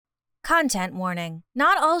Content warning.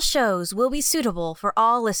 Not all shows will be suitable for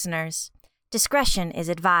all listeners. Discretion is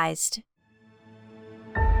advised.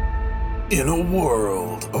 In a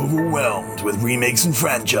world overwhelmed with remakes and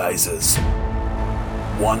franchises,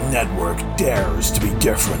 one network dares to be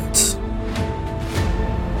different.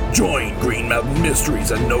 Join Green Mountain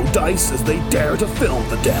Mysteries and No Dice as they dare to film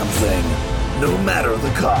the damn thing, no matter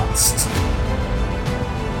the cost.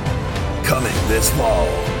 Coming this fall,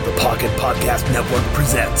 the Pocket Podcast Network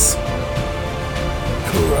presents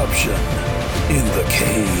Corruption in the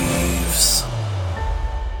Caves.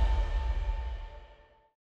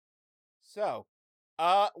 So,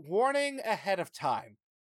 warning ahead of time.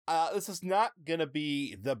 This is not gonna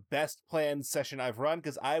be the best planned session I've run,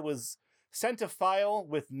 because I was sent a file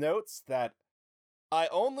with notes that I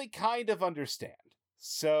only kind of understand.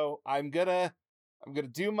 So I'm gonna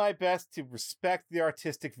do my best to respect the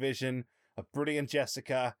artistic vision of Brittany and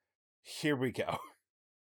Jessica. Here we go.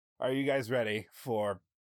 Are you guys ready for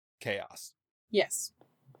chaos? Yes.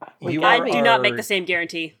 I do not make the same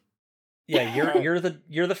guarantee. Yeah, you're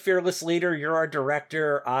the fearless leader. You're our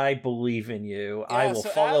director. I believe in you. Yeah, I will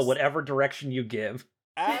follow whatever direction you give.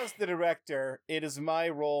 As the director, it is my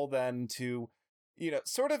role then to,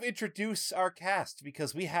 sort of introduce our cast,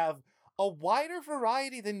 because we have a wider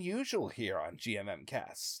variety than usual here on GMM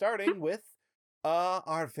Cast, starting with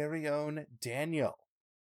our very own Daniel.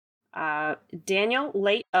 Daniel,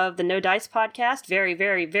 late of the No Dice podcast, very,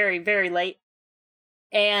 very, very, very late.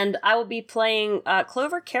 And I will be playing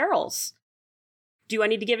Clover Carols. Do I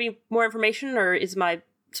need to give you more information, or is my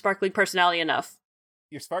sparkling personality enough?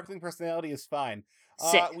 Your sparkling personality is fine.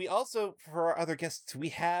 Sick. We also, for our other guests, we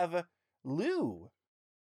have Lou.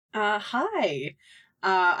 Hi.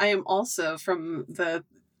 I am also from the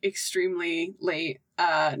extremely late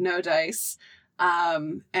No Dice.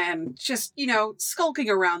 And just, skulking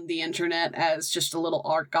around the internet as just a little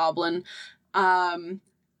art goblin.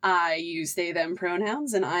 I use they, them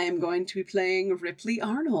pronouns, and I am going to be playing Ripley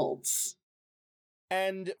Arnolds.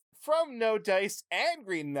 And from No Dice and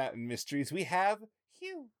Green Mountain Mysteries, we have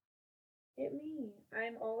Hugh. It me.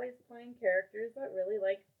 I'm always playing characters that really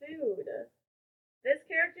like food. This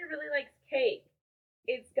character really likes cake.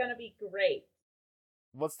 It's gonna be great.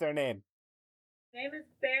 What's their name? Name is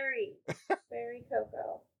Barry. Barry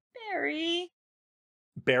Coco.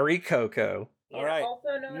 Barry Coco. Yeah, all right.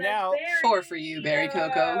 Also known now, as Barry. 4 for you, Barry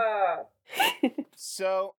Coco.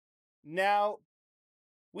 So, now,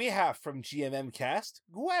 we have from GMM Cast,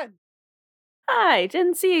 Gwen. Hi,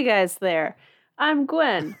 didn't see you guys there. I'm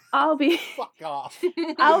Gwen. I'll be Fuck off.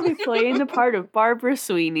 I'll be playing the part of Barbara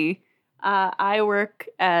Sweeney. I work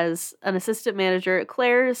as an assistant manager at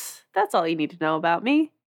Claire's. That's all you need to know about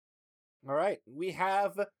me. All right, we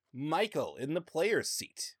have Michael in the player's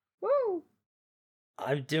seat. Woo!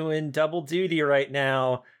 I'm doing double duty right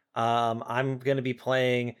now. I'm going to be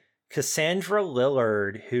playing Cassandra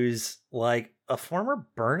Lillard, who's like a former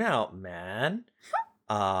burnout man.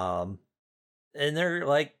 And they're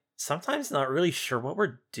like sometimes not really sure what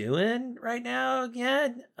we're doing right now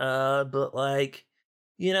again. But like,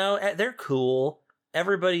 they're cool.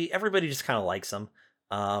 Everybody just kind of likes them.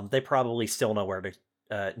 They probably still know where to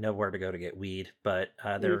go to get weed, but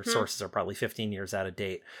their sources are probably 15 years out of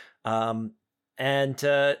date. And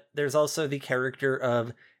there's also the character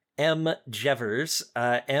of M. Jevers.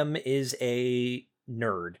 M is a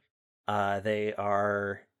nerd. They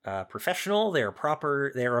are professional. They're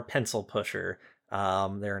proper. They're a pencil pusher.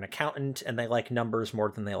 They're an accountant, and they like numbers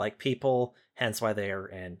more than they like people. Hence why they are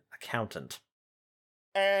an accountant.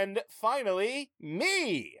 And finally,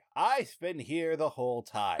 me! I've been here the whole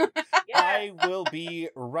time. Yeah. I will be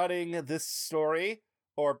running this story,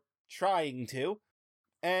 or trying to,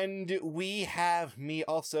 and we have me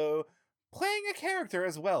also playing a character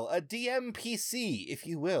as well, a DMPC, if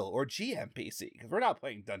you will, or GMPC, because we're not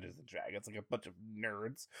playing Dungeons & Dragons like a bunch of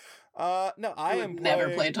nerds. No, I am never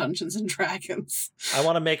play Dungeons & Dragons. I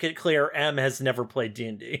want to make it clear, M has never played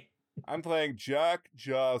D&D. I'm playing Jack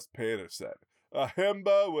Jaws Peterson, a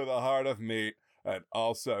himbo with a heart of meat, and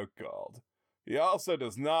also gold. He also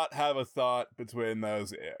does not have a thought between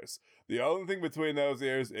those ears. The only thing between those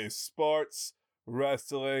ears is sports,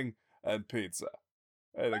 wrestling, and pizza.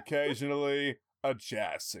 And occasionally, a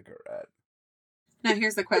jazz cigarette. Now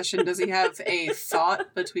here's the question, does he have a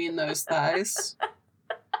thought between those thighs?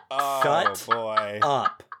 Shut boy.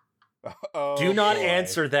 up. Oh, Do not boy.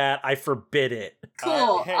 answer that. I forbid it.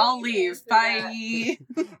 Cool, Hey. I'll leave. Bye.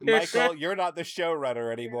 Michael, you're not the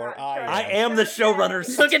showrunner anymore. I am the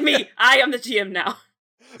showrunner. Look at me. I am the GM now.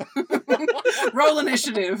 Roll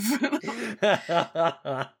initiative. All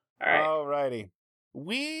right. Alrighty.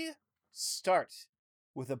 We start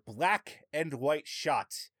with a black and white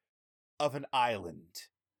shot of an island.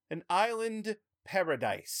 An island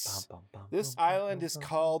paradise. This island is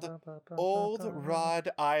called Old Rod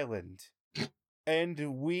Island.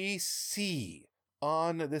 And we see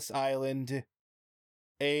on this island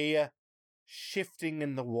a shifting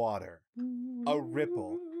in the water, a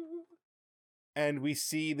ripple. And we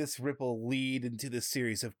see this ripple lead into the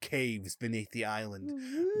series of caves beneath the island.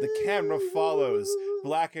 The camera follows,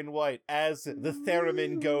 black and white, as the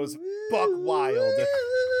theremin goes buck wild.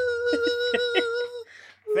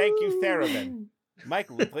 Thank you, theremin.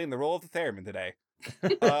 Michael is playing the role of the theremin today.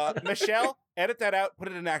 Michelle, edit that out, put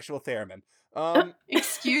it in actual theremin.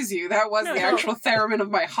 Excuse you, that was the actual theremin of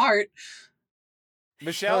my heart.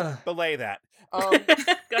 Michelle, belay that. Go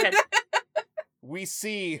ahead. We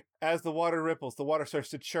see, as the water ripples, the water starts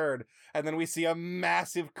to churn, and then we see a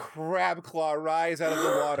massive crab claw rise out of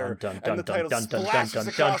the water, and the title splashes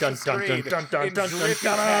across the screen in dripping text.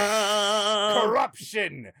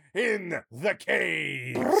 Corruption in the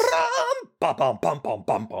Caves!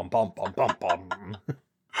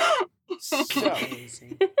 So,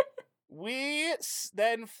 we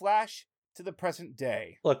then flash to the present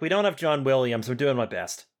day. Look, we don't have John Williams. I'm doing my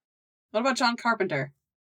best. What about John Carpenter?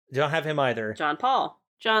 Don't have him either. John Paul.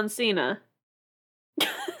 John Cena.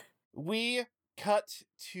 We cut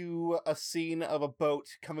to a scene of a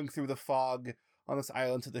boat coming through the fog on this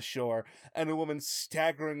island to the shore, and a woman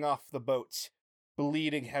staggering off the boat,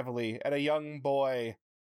 bleeding heavily, and a young boy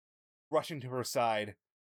rushing to her side.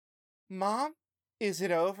 Mom, is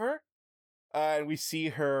it over? And we see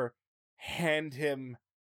her hand him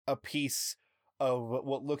a piece of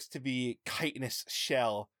what looks to be chitinous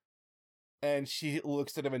shell. And she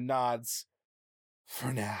looks at him and nods,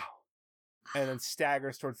 for now. And then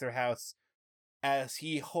staggers towards their house as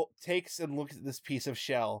he takes and looks at this piece of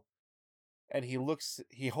shell. And he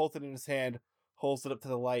holds it in his hand, holds it up to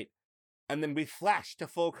the light. And then we flash to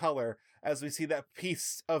full color as we see that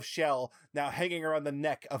piece of shell now hanging around the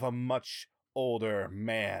neck of a much older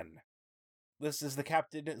man. This is the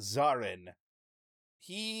Captain Zarin.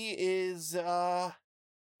 He is,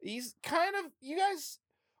 he's kind of, you guys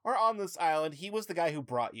are on this island. He was the guy who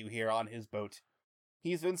brought you here on his boat.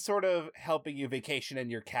 He's been sort of helping you vacation in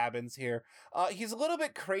your cabins here. He's a little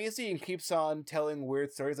bit crazy and keeps on telling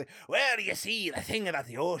weird stories like, well, you see, the thing about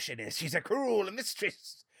the ocean is she's a cruel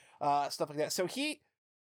mistress. Stuff like that. So you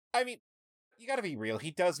gotta be real. He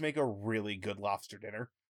does make a really good lobster dinner.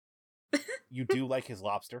 You do like his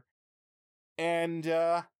lobster. And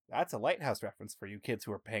that's a Lighthouse reference for you kids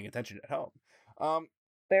who are paying attention at home.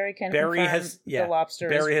 Barry has the lobster.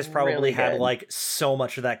 Barry has probably really had good. like so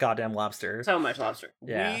much of that goddamn lobster. So much lobster.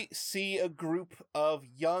 Yeah. We see a group of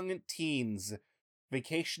young teens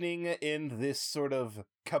vacationing in this sort of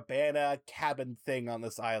cabana cabin thing on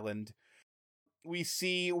this island. We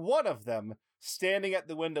see one of them standing at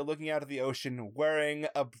the window looking out at the ocean wearing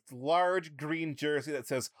a large green jersey that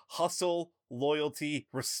says hustle, loyalty,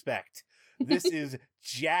 respect. This is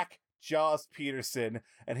Jack Jaws Peterson,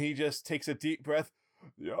 and he just takes a deep breath.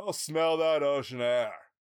 Y'all smell that ocean air.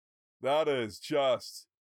 That is just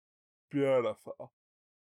beautiful.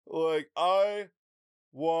 Like, I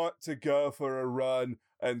want to go for a run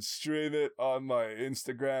and stream it on my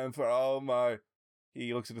Instagram for all my...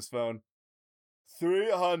 He looks at his phone.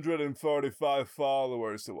 345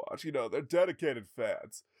 followers to watch. You know, they're dedicated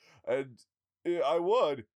fans. And I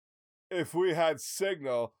would if we had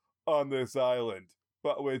signal on this island.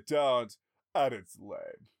 But we don't, and it's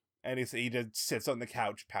lame. And he just sits on the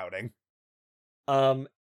couch pouting.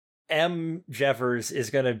 M. Jevers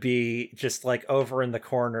is going to be just like over in the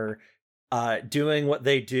corner, doing what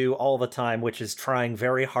they do all the time, which is trying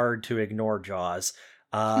very hard to ignore Jaws.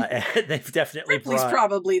 And they've definitely Ripley's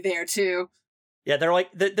probably there too. Yeah, they're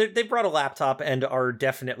like they brought a laptop and are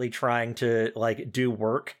definitely trying to like do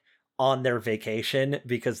work on their vacation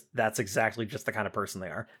because that's exactly just the kind of person they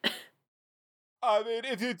are. I mean,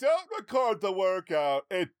 if you don't record the workout,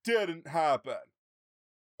 it didn't happen.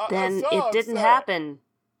 Then it didn't happen,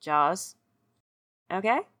 Jaws.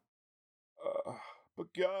 Okay? But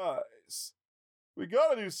guys, we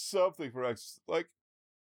gotta do something for exercise. Like,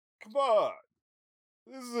 come on.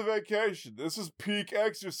 This is a vacation. This is peak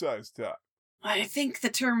exercise time. I think the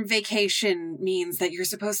term vacation means that you're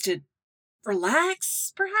supposed to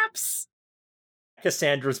relax, perhaps?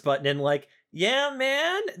 Cassandra's butting in like, yeah,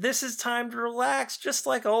 man, this is time to relax just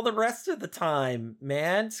like all the rest of the time,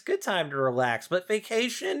 man. It's a good time to relax, but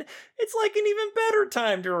vacation, it's like an even better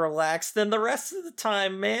time to relax than the rest of the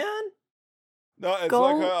time, man. No, it's Go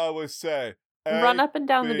like I always say. run up and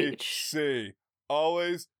down the A, beach. C.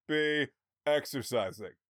 Always be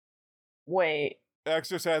exercising. Wait.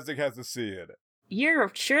 Exercising has a C in it.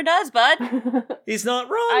 You sure does, bud. He's not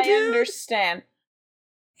wrong, I dude. understand.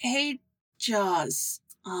 Hey, Jaws.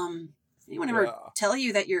 Anyone ever tell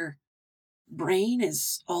you that your brain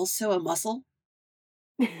is also a muscle?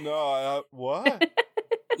 No, what?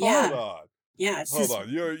 Yeah. Hold on. Yeah, it's Hold this on.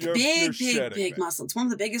 You're big muscle. It's one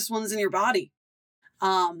of the biggest ones in your body.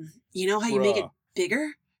 You know how you make it bigger?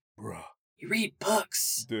 Bruh. You read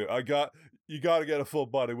books. Dude, you gotta get a full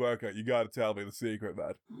body workout. You gotta tell me the secret,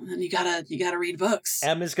 man. And you gotta read books.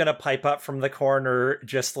 Em is gonna pipe up from the corner,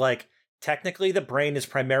 just like, technically the brain is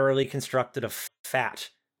primarily constructed of fat,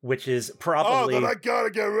 which is probably... Oh, then I gotta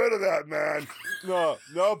get rid of that, man.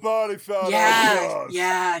 No body fat.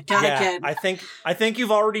 Gotta get... I think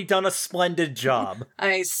you've already done a splendid job.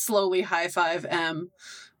 I slowly high-five M.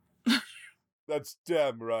 That's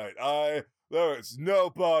damn right. There is no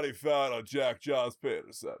body fat on Jack Jaws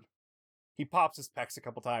Peterson. He pops his pecs a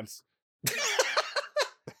couple times.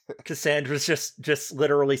 Cassandra just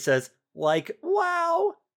literally says, like,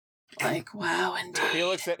 wow. Like, wow, indeed. He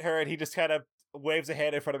looks at her and he just kind of waves a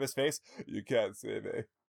hand in front of his face. You can't see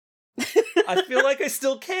me. I feel like I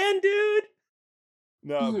still can, dude.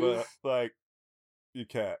 No, but, like, you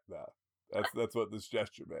can't. No. That's what this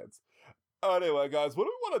gesture means. Anyway, guys, what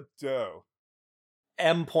do we want to do?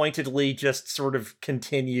 M pointedly just sort of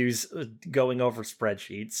continues going over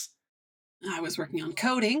spreadsheets. I was working on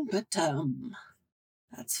coding, but,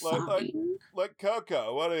 that's fine. Like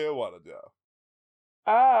Coco, what do you want to do?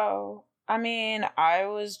 Oh, I mean, I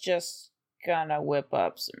was just gonna whip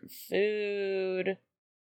up some food.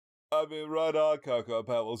 I mean, right on, Cocoa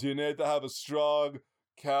Pebbles. You need to have a strong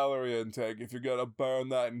calorie intake if you're gonna burn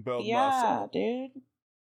that and build muscle. Yeah, dude.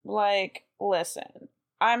 Like, listen,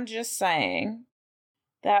 I'm just saying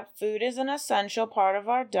that food is an essential part of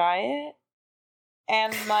our diet.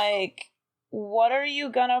 And, like, what are you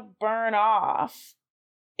gonna burn off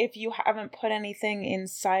if you haven't put anything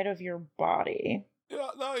inside of your body? Yeah,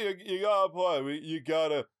 no, you gotta play.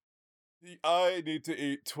 I need to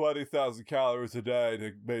eat 20,000 calories a day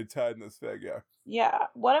to maintain this figure. Yeah.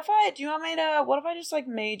 What if I just, like,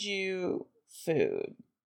 made you food?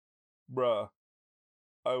 Bruh,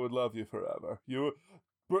 I would love you forever.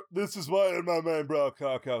 This is why you're my main bro,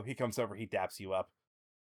 Coco. He comes over, he daps you up.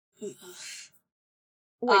 Wait,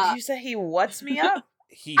 did you say he whats me up?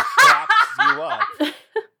 He daps you up.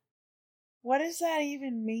 What does that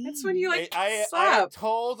even mean? That's when you, like, I slap.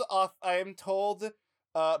 I am told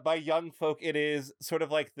by young folk it is sort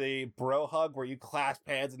of like the bro hug where you clasp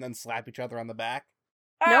hands and then slap each other on the back.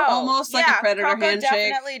 No, almost like a predator Coco handshake.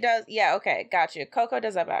 Definitely does. Yeah, okay, got you. Coco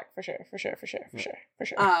does that back for sure.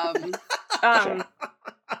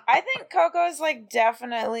 I think Coco's like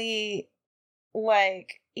definitely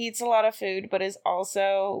like eats a lot of food, but is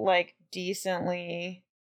also like decently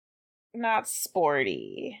not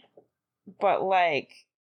sporty, but like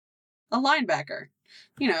a linebacker.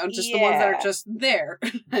 You know, just the ones that are just there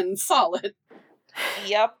and solid.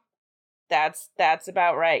 Yep, that's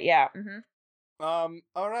about right. Yeah. Mm-hmm.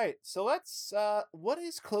 All right. So let's. What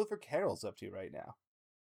is Clover Carols up to right now?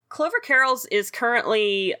 Clover Carols is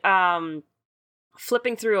currently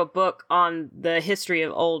flipping through a book on the history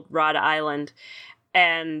of Old Rod Island,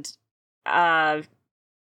 and as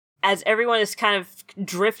everyone is kind of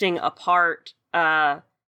drifting apart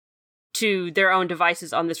to their own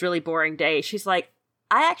devices on this really boring day, she's like,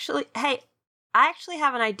 I actually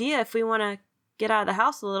have an idea if we want to get out of the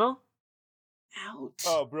house a little. Ouch.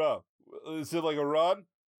 Oh, bro. Is it like a run?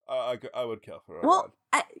 I would kill for a run. Well,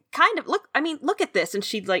 kind of. Look at this. And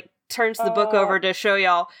she, like, turns the book over to show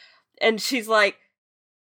y'all. And she's like,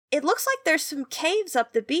 it looks like there's some caves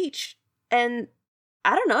up the beach. And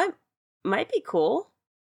I don't know, it might be cool.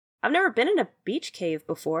 I've never been in a beach cave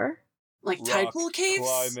before. Like tide pool caves?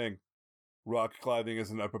 Rock climbing is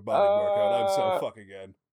an upper body workout. I'm so fucking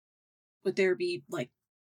in. Would there be, like,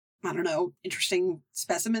 I don't know, interesting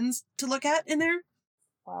specimens to look at in there?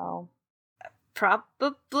 Wow.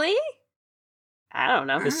 Probably? I don't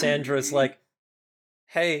know. Cassandra's like,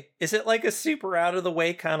 hey, is it like a super out of the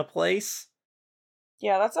way kind of place?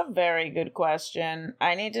 Yeah, that's a very good question.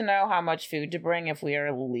 I need to know how much food to bring if we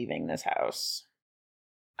are leaving this house.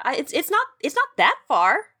 It's not that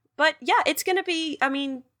far, but yeah, it's gonna be. I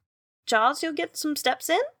mean, Jaws, you'll get some steps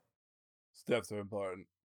in. Steps are important.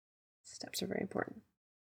 Steps are very important.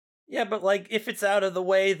 Yeah, but like, if it's out of the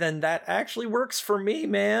way, then that actually works for me,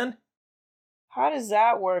 man. How does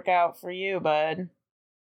that work out for you, bud?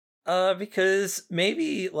 Because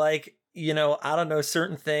maybe, like, you know, I don't know,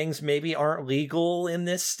 certain things maybe aren't legal in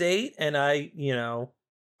this state, and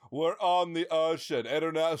We're on the ocean,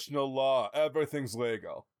 international law, everything's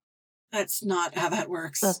legal. That's not how that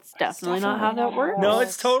works. That's definitely not how that works. No,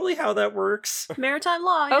 it's totally how that works. Maritime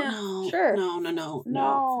law, Oh, yeah. No, sure.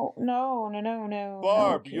 no.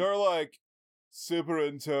 Barb, okay. you're like super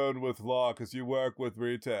in tune with law because you work with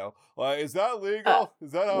retail. Like, is that legal?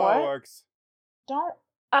 Is that how what? it works?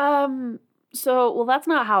 Don't. So that's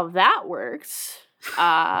not how that works.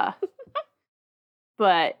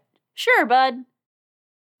 But sure, bud.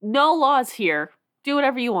 No laws here. Do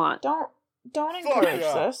whatever you want. Don't Fuck encourage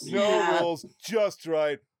yeah. this. No Yeah. rules, just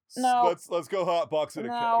right. No. Let's go hotbox in a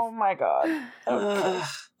Oh cave. my god. Okay. Ugh,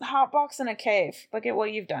 Hotbox in a cave. Look at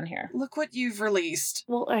what you've done here. look what you've released.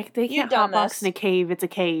 Well, like they You've can't done hotbox this. in a cave. It's a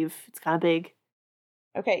cave. It's kind of big.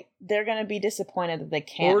 Okay, they're gonna be disappointed that they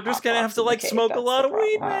can't. We're just gonna hotbox have to, in the like, cave. smoke a That's lot the of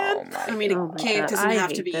weed, problem. man. Oh my I mean, Oh a my cave God, doesn't I have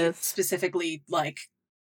hate to be this. specifically like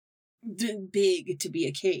big to be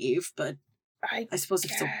a cave, but I suppose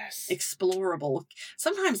if guess. it's explorable,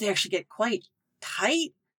 sometimes they actually get quite tight.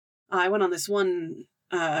 I went on this one,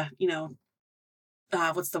 what's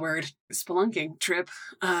the word? Spelunking trip.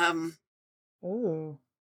 Ooh,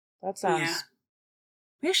 that sounds. Yeah.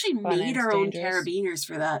 We actually fun made and our own dangerous. carabiners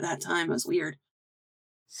for that time. It was weird.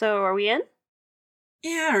 So are we in?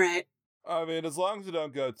 Yeah, all right. I mean, as long as you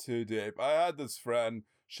don't go too deep. I had this friend.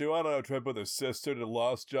 She went on a trip with her sister to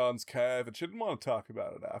Lost John's Cave, and she didn't want to talk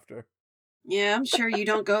about it after. Yeah, I'm sure you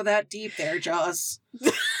don't go that deep there, Jaws.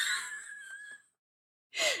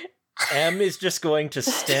 M is just going to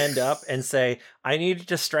stand up and say, I need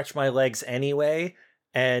to stretch my legs anyway.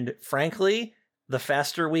 And frankly, the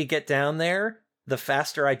faster we get down there, the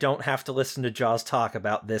faster I don't have to listen to Jaws talk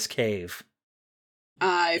about this cave.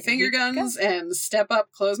 I finger guns and step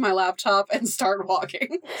up, close my laptop, and start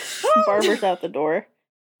walking. Barber's out the door.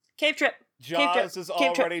 Cave trip. Jaws is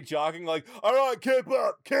already jogging like, all right, keep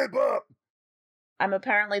up. I'm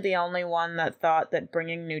apparently the only one that thought that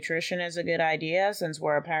bringing nutrition is a good idea, since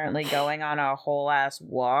we're apparently going on a whole ass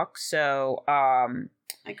walk. So, I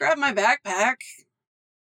grab my backpack.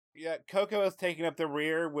 Yeah, Coco is taking up the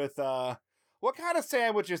rear with, what kind of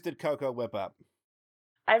sandwiches did Coco whip up?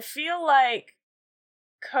 I feel like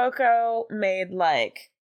Coco made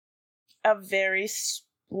like a very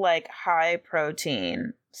high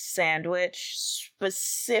protein sandwich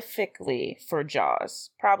specifically for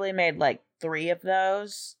Jaws. Probably made like 3 of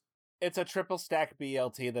those. It's a triple stack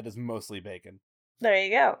BLT that is mostly bacon. There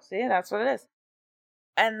you go. See, that's what it is.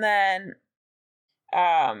 And then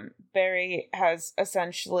Barry has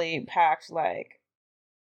essentially packed like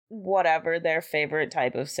whatever their favorite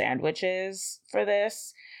type of sandwich is for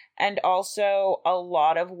this, and also a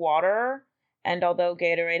lot of water. And although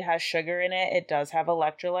Gatorade has sugar in it, it does have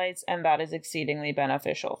electrolytes, and that is exceedingly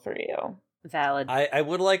beneficial for you. Valid. I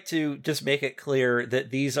would like to just make it clear that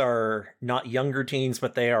these are not younger teens,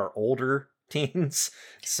 but they are older teens.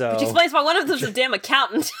 So Which explains why one of them's a damn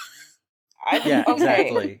accountant. Yeah, Okay.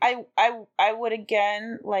 exactly. I would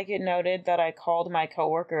again like it noted that I called my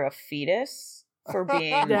coworker a fetus for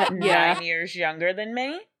being That- yeah. 9 years younger than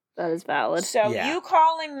me. That is valid. So Yeah. you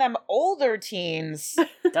calling them older teens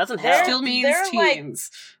Doesn't They're- help. Still means they're like- teens.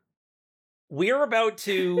 we're about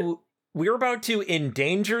to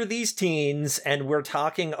endanger these teens, and we're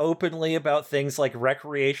talking openly about things like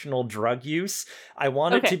recreational drug use. I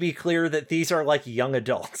want it Okay. to be clear that these are like young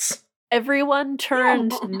adults. Everyone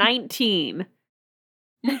turned 19.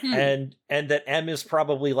 and that M is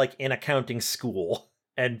probably like in accounting school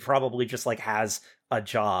and probably just like has a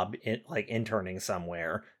job in like interning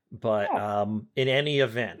somewhere. But in any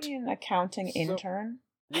event, Be an accounting So- intern.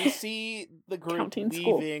 We see the group Accounting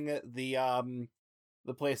school. leaving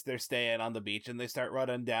the place they're staying on the beach, and they start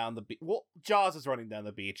running down the beach. Well, Jaws is running down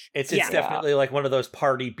the beach. it's Yeah. definitely like one of those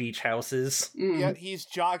party beach houses. Mm. Yeah, he's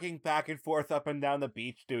jogging back and forth up and down the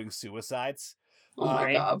beach doing suicides. Oh my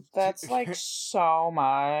Right. god. That's like so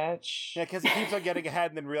much. Yeah, because he keeps on getting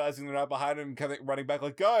ahead and then realizing they're not behind him and kind of running back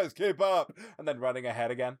like, guys, keep up! And then running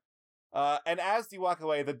ahead again. And as you walk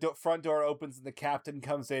away, the front door opens and the captain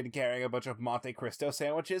comes in carrying a bunch of Monte Cristo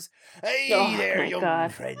sandwiches. Hey Oh there, my young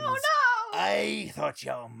God. friends. Oh no! I thought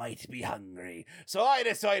you might be hungry, so I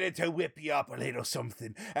decided to whip you up a little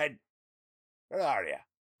something. And where are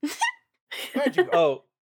you? Where'd you go? Oh,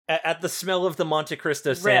 at the smell of the Monte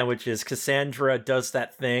Cristo sandwiches, Cassandra does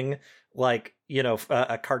that thing like, you know,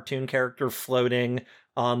 a cartoon character floating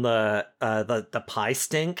on the pie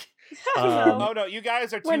stink. Oh no, you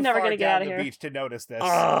guys are too We're never far gonna get down outta the here. beach to notice this.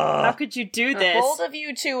 How could you do this? Bold of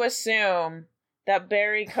you to assume that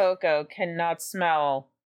Barry Coco cannot smell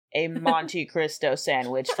a Monte Cristo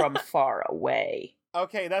sandwich from far away.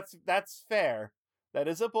 Okay, that's fair. That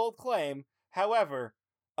is a bold claim. However,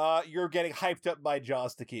 you're getting hyped up by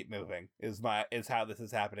Jaws to keep moving. Is how this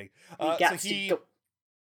is happening. We So got he to go.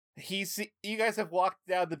 You guys have walked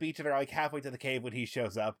down the beach and are like halfway to the cave when he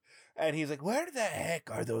shows up, and he's like, "Where the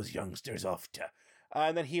heck are those youngsters off to?"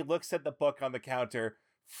 And then he looks at the book on the counter,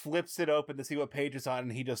 flips it open to see what page it's on,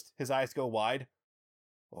 and his eyes go wide.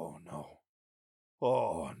 Oh no.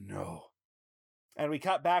 Oh no. And we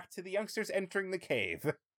cut back to the youngsters entering the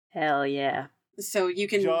cave. Hell yeah. So you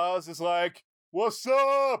can. Jaws is like, "What's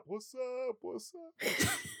up? What's up? What's up?"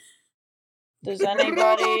 Does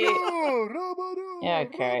anybody? Yeah,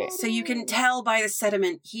 okay. So you can tell by the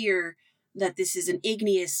sediment here that this is an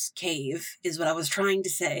igneous cave, is what I was trying to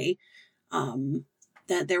say.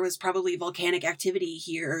 That there was probably volcanic activity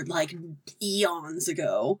here like eons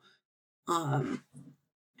ago. And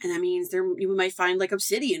that means you might find like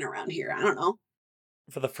obsidian around here. I don't know.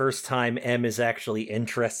 For the first time, M is actually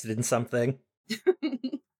interested in something.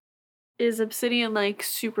 Is obsidian like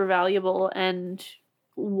super valuable and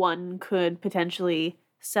one could potentially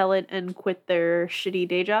sell it and quit their shitty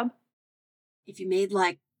day job? If you made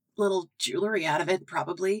like little jewelry out of it,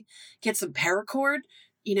 probably get some paracord.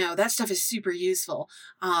 That stuff is super useful.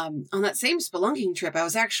 On that same spelunking trip, I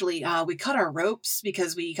was actually, we cut our ropes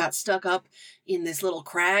because we got stuck up in this little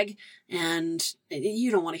crag, and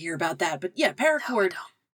you don't want to hear about that, but yeah, paracord.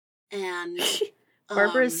 No, and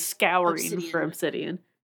Barbara's scouring obsidian. for obsidian.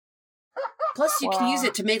 Plus, you can use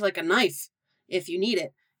it to make like a knife if you need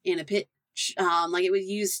it in a pitch, like it was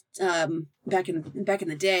used back in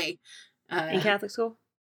the day. In Catholic school?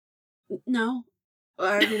 No,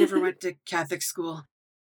 I never went to Catholic school.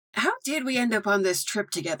 How did we end up on this trip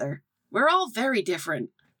together? We're all very different.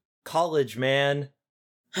 College, man.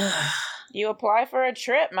 You apply for a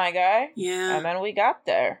trip, my guy. Yeah. And then we got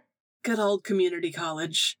there. Good old community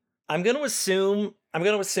college. I'm gonna assume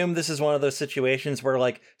this is one of those situations where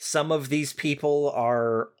like some of these people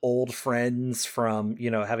are old friends from,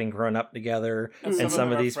 having grown up together, and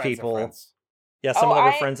some of these people, yeah, some of them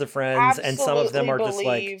are friends of friends, and some of them are just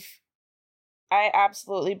like. I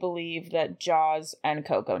absolutely believe that Jaws and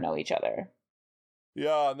Coco know each other.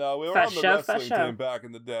 Yeah, no, we were on the wrestling team back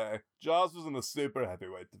in the day. Jaws was in the super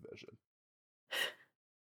heavyweight division.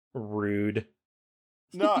 Rude.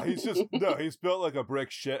 No, he's built like a brick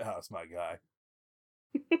shithouse, my guy.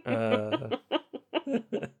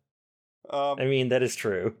 I mean, that is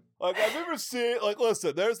true. Like, I've never seen,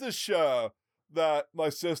 listen, there's this show that my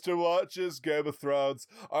sister watches, Game of Thrones.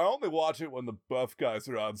 I only watch it when the buff guys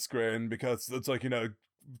are on screen because it's like,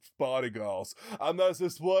 body goals. And there's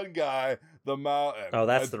this one guy, the Mountain. Oh,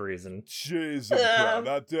 that's the reason. Jesus Christ,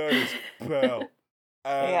 that dude is built.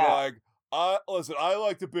 And I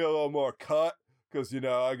like to be a little more cut because,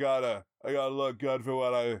 I gotta look good for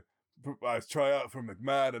what I try out for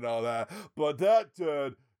McMahon and all that. But that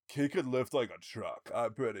dude, he could lift like a truck,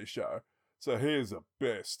 I'm pretty sure. So he's a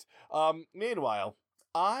beast. Meanwhile,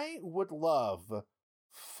 I would love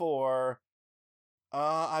for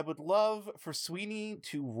Sweeney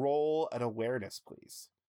to roll an awareness, please.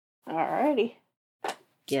 Alrighty.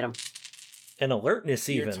 Get him. An alertness,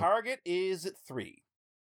 even. Your target is 3.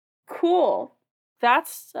 Cool.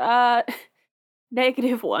 That's -1.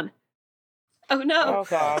 Oh no. Oh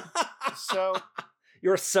god. So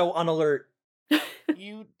you're so unalert.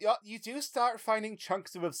 You do start finding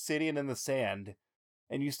chunks of obsidian in the sand,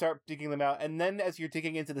 and you start digging them out, and then as you're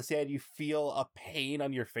digging into the sand, you feel a pain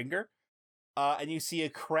on your finger, and you see a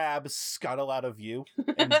crab scuttle out of view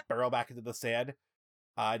and burrow back into the sand.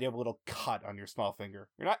 You have a little cut on your small finger.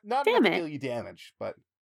 You're not enough to deal you damage, but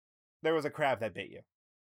there was a crab that bit you.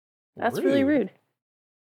 That's really rude.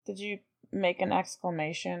 Did you make an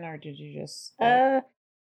exclamation, or did you just... Yeah,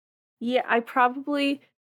 I probably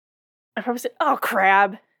said, "Oh,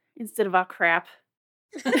 crab," instead of "Oh, crap."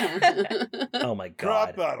 Oh my god.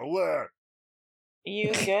 Crab battle, where?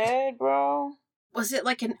 You good, bro? Was it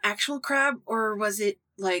like an actual crab, or was it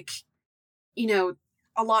like,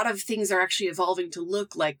 a lot of things are actually evolving to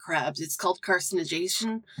look like crabs. It's called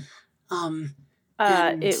carcinization.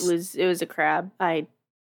 It was a crab. I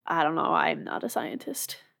don't know. I'm not a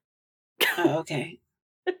scientist. Oh, okay.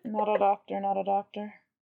 Not a doctor.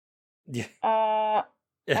 Yeah.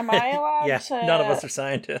 Am I allowed to... none of us are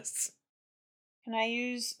scientists. Can I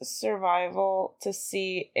use survival to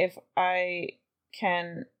see if I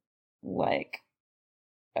can,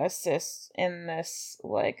 assist in this,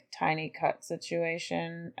 tiny cut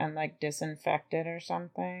situation and, disinfect it or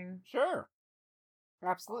something? Sure.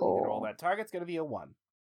 Absolutely. Cool. You can roll that. Target's going to be a 1.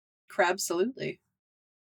 Crabsolutely.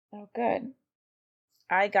 Oh, good.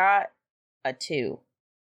 I got a 2.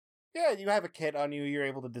 Yeah, you have a kit on you. You're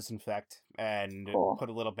able to disinfect and put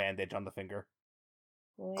a little bandage on the finger.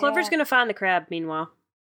 Well, Clover's gonna find the crab, meanwhile.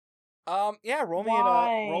 Yeah, roll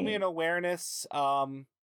me an awareness.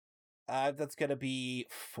 That's gonna be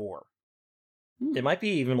 4. It might be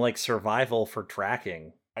even like survival for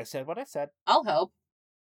tracking. I said what I said. I'll help.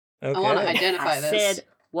 Okay. I want to identify I this. said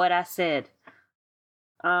what I said.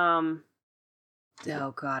 Oh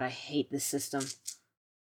god, I hate this system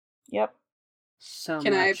Yep. so much.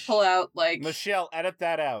 Can I pull out, like... Michelle, edit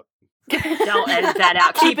that out. Don't edit that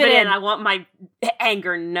out. Keep it in. in. I want my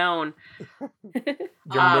anger known.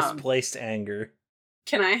 Your misplaced anger.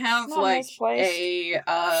 Can I have, Not like, misplaced.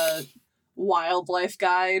 a wildlife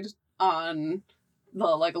guide on the,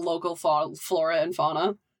 like, local flora and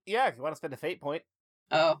fauna? Yeah, if you want to spend a fate point.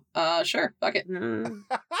 Oh, sure. Fuck it. Mm.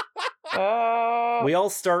 We all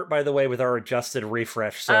start, by the way, with our adjusted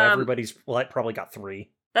refresh, so everybody's probably got 3.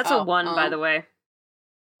 That's a 1, by the way.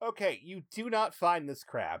 Okay, you do not find this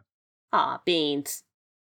crab. Aw, beans.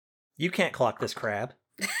 You can't clock this crab.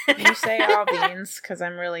 You say all beans because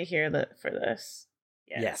I'm really here for this.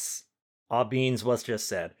 Yes. All beans was just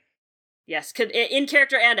said. Yes, could in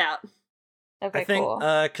character and out. Okay, I think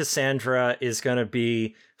cool. Cassandra is going to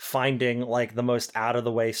be finding like the most out of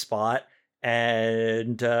the way spot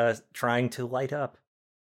and trying to light up.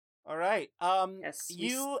 All right. Yes, we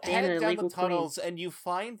You stand head in down the illegal tunnels and you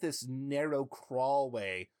find this narrow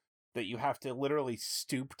crawlway that you have to literally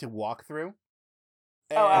stoop to walk through.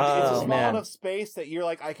 And it's a small man. enough space that you're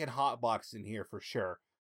like, I can hotbox in here for sure.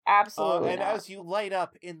 Absolutely. And not. as you light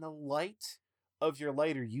up, in the light of your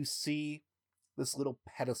lighter, you see this little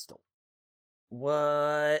pedestal.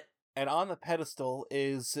 What? And on the pedestal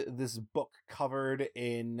is this book covered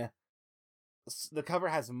in... The cover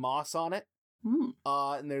has moss on it.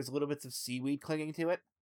 And there's little bits of seaweed clinging to it.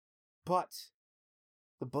 But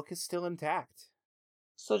the book is still intact.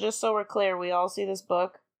 So just so we're clear, we all see this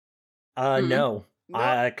book? No.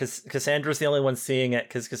 No. Because Cassandra's the only one seeing it,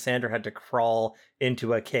 because Cassandra had to crawl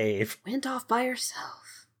into a cave. Went off by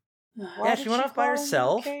herself. Why Yeah, did she went off by crawl into the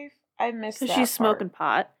herself. cave? I missed that Because she's smoking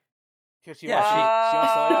pot. Because she Yeah, wants she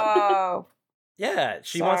wants to light up. Oh. Yeah,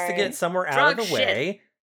 she wants to Sorry. get somewhere out of Drug the way.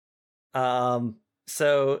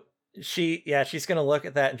 So she's gonna look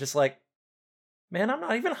at that and just like, man, I'm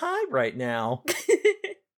not even high right now.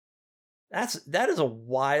 That is a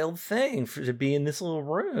wild thing to be in this little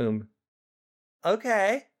room.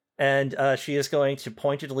 Okay. And she is going to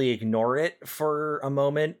pointedly ignore it for a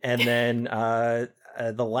moment, and then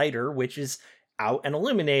the lighter, which is out and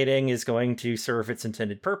illuminating, is going to serve its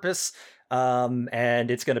intended purpose. And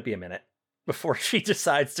it's going to be a minute before she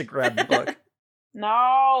decides to grab the book.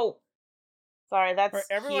 No. Sorry, that's Right,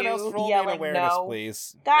 everyone you else roll me an yelling awareness, no.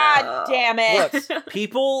 please. God damn it. Look,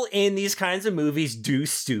 people in these kinds of movies do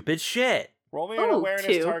stupid shit. Roll me an Ooh, awareness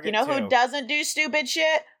 2. target, You know who too. doesn't do stupid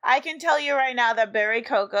shit? I can tell you right now that Barry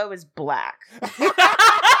Coco is black.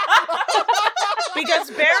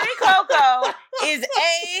 Because Barry Coco is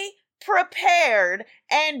A, prepared,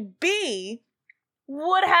 and B,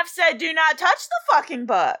 would have said do not touch the fucking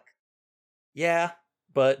book. Yeah,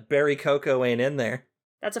 but Barry Coco ain't in there.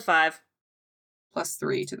 That's a 5. Plus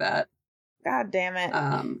 3 to that. God damn it.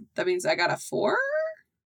 That means I got a 4?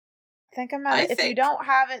 I think I'm at it. If you don't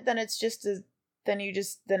have it, then it's just a then it's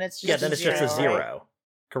just Yeah, then it's just a right? 0.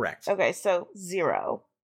 Correct. Okay, so 0.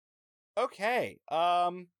 Okay.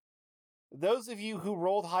 Those of you who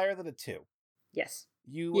rolled higher than a 2. Yes.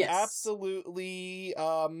 You Yes. absolutely,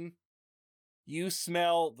 you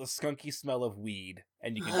smell the skunky smell of weed,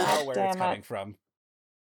 and you can Ugh, tell where it's damn coming it. from.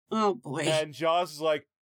 Oh, boy. And Jaws is like,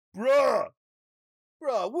 bruh,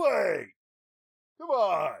 wait, come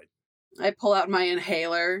on. I pull out my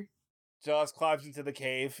inhaler. Jaws climbs into the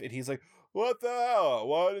cave, and he's like, what the hell?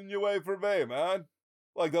 Why didn't you wait for me, man?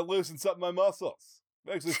 Like, that loosens up my muscles.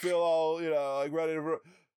 Makes me feel all, like ready to...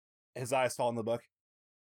 His eyes fall in the book.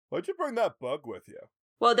 Why'd you bring that book with you?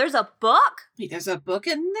 Well, there's a book? Wait, there's a book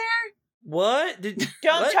in there? What? Don't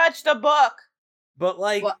what? touch the book. But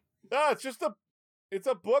like, What? Ah, it's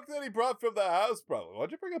a book that he brought from the house, probably.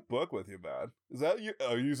 Why'd you bring a book with you, man? Is that you?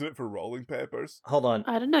 Are you using it for rolling papers? hold on.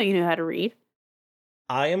 I didn't know you knew how to read.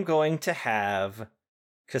 I am going to have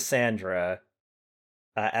Cassandra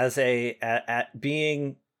as at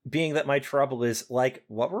being that my trouble is like,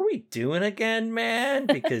 what were we doing again, man?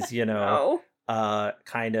 Because No.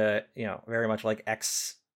 kind of very much like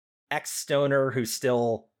ex stoner who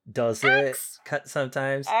still does it cut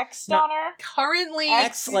sometimes. Ex-stoner? Currently.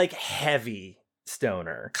 Ex like heavy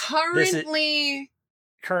stoner. Currently.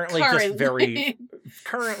 Just very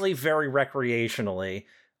recreationally.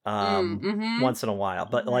 Once in a while,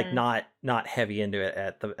 but like Mhm. not heavy into it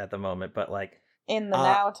at the moment, but like In the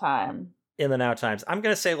now time. in the now times. I'm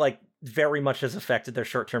gonna say like very much has affected their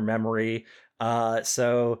short-term memory.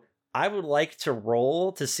 So I would like to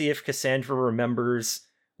roll to see if Cassandra remembers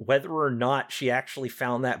whether or not she actually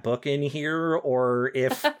found that book in here, or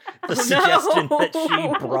if the suggestion that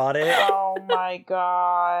she brought it. Oh my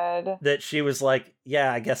god. That she was like,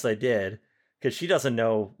 yeah, I guess I did. Because she doesn't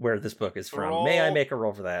know where this book is from. May I make a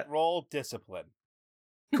roll for that? Roll discipline.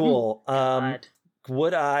 Cool.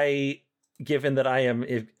 Would I, given that I am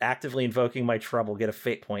actively invoking my trouble, get a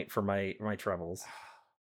fate point for my troubles?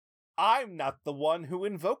 I'm not the one who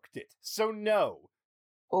invoked it, so no.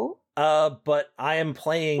 Oh? But I am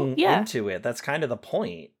playing into it. That's kind of the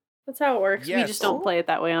point. That's how it works. We Yes. just don't play it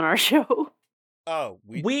that way on our show. Oh,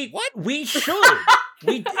 what? We should.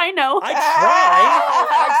 I know. I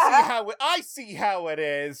try. Oh, I see how it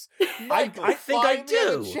is. Michael, I think I find the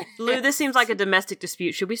other do. chair. Lou, this seems like a domestic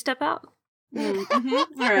dispute. Should we step out?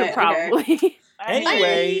 Mm-hmm. All right, Probably.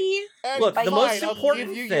 Anyway, look, Fine, the most I'll important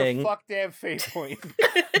give you thing. your fuck damn fate point.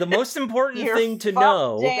 The most important Your thing to fuck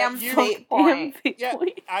know. damn You- fate point. Yeah,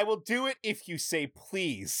 I will do it if you say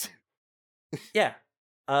please. Yeah.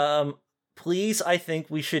 Please, I think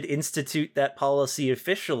we should institute that policy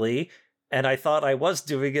officially, and I thought I was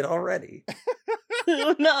doing it already.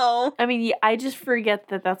 Oh, no. I mean, I just forget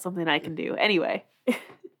that that's something I can do. Anyway.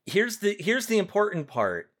 Here's the important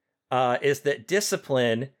part, is that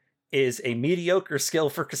discipline is a mediocre skill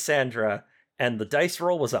for Cassandra, and the dice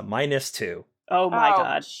roll was a -2. Oh my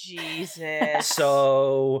god. Jesus.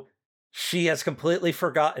 So she has completely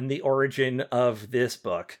forgotten the origin of this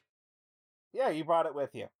book. Yeah, you brought it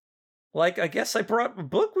with you. Like, I guess I brought a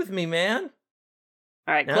book with me, man.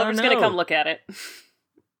 All right, I Clover's don't gonna know. come look at it.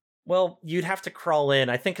 Well, you'd have to crawl in.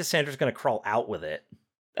 I think Cassandra's gonna crawl out with it.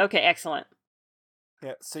 Okay, excellent.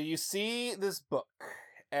 Yeah, so you see this book,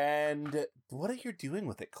 and what are you doing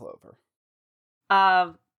with it, Clover?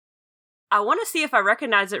 I want to see if I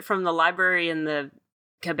recognize it from the library in the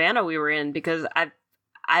cabana we were in, because I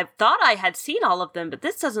thought I had seen all of them, but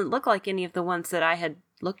this doesn't look like any of the ones that I had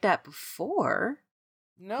looked at before.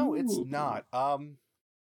 No, it's not. I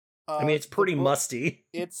mean, it's pretty musty.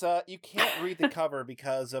 It's you can't read the cover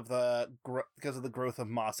because of the growth of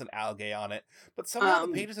moss and algae on it. But somehow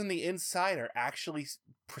the pages on the inside are actually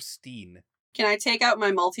pristine. Can I take out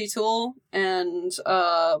my multi-tool and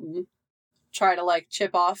try to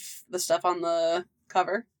chip off the stuff on the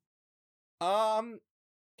cover?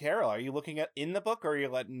 Carol, are you looking at in the book, or are you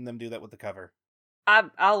letting them do that with the cover?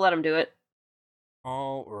 I'll let him do it.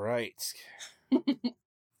 All right.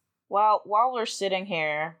 Well, while we're sitting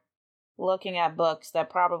here looking at books that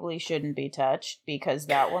probably shouldn't be touched because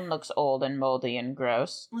that one looks old and moldy and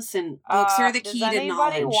gross. Listen, books are the key to Does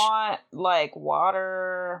anybody knowledge. want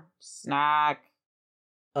water, snack,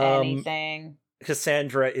 anything?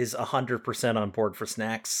 Cassandra is 100% on board for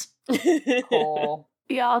snacks. Cool.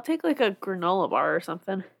 Yeah, I'll take a granola bar or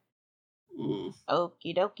something.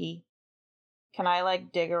 Okie dokie. Can I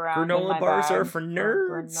dig around in Granola my bars bag are for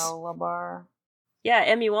nerds. granola bar? Yeah,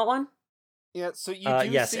 Em, you want one? Yeah, so you do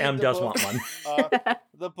yes, see Em the does book. want one.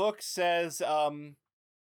 The book says, the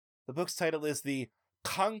book's title is the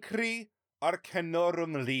Concri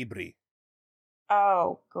Arcanorum Libri.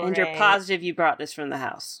 Oh, great. And you're positive you brought this from the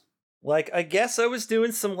house. I guess I was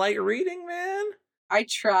doing some light reading, man. I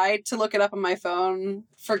tried to look it up on my phone,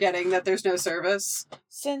 forgetting that there's no service.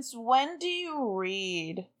 Since when do you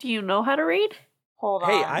read? Do you know how to read? Hold on.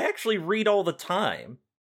 Hey, I actually read all the time.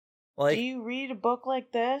 Do you read a book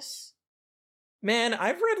like this? Man,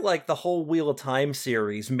 I've read the whole Wheel of Time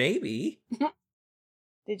series, maybe.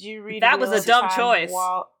 Did you read That was Wheel a of dumb Time choice.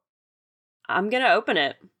 while- I'm gonna open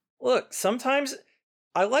it. Look, sometimes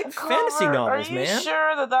I like Clover, fantasy novels, are you man.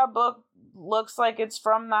 sure that book looks like it's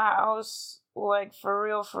from the house? For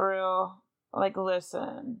real.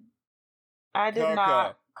 Listen. I did Coco.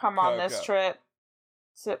 not come on this Coco. trip.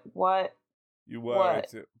 What? You worry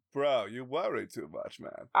too, bro. You worry too much,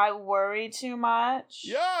 man. I worry too much?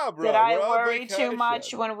 Yeah, bro. Did I we're on worry too vacation.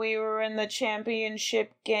 much when we were in the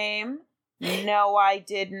championship game? No, I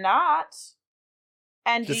did not.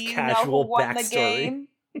 And Just do you casual know who won the backstory. game?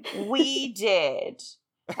 We did.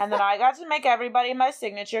 And then I got to make everybody my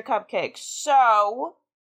signature cupcake. So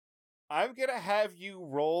I'm gonna have you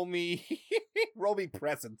roll me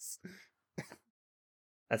presents.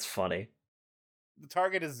 That's funny. The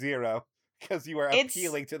target is 0 because you are It's-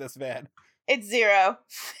 appealing to this man. it's 0.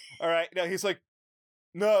 All right, no, he's like,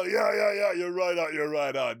 no, yeah, you're right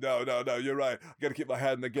on, no, you're right. I gotta keep my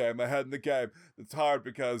head in the game. It's hard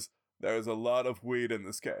because there's a lot of weed in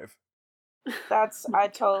this cave. I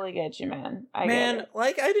totally get you, man. I Man, get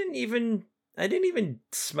it. I didn't even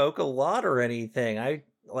smoke a lot or anything.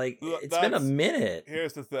 It's been a minute.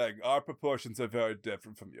 Here's the thing, our proportions are very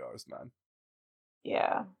different from yours, man.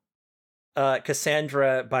 Yeah.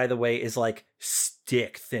 Cassandra, by the way, is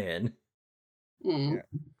stick thin. Mm.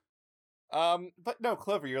 Yeah. But no,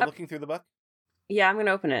 Clover, you're looking through the book? Yeah, I'm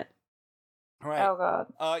gonna open it. All right. Oh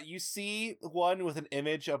god. You see one with an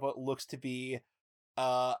image of what looks to be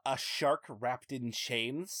a shark wrapped in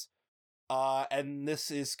chains. And this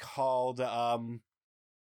is called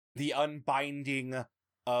The Unbinding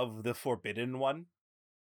of the Forbidden One.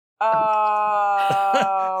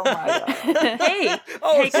 Oh my god. Hey,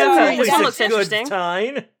 Oh, hey, that's Cover, always that a looks good interesting.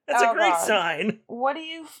 sign. That's Oh, a great God. sign. What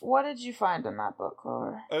did you find in that book,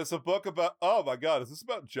 Clover? It's a book about. Oh my god, is this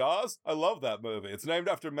about Jaws? I love that movie. It's named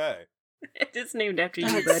after May. It's named after you,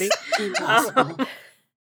 That's buddy. impossible.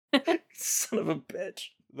 Son of a bitch.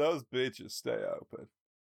 Those bitches stay open.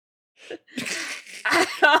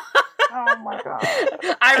 Oh my god.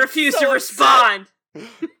 I refuse so to respond.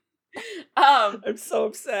 I'm so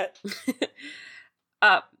upset.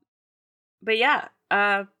 But yeah,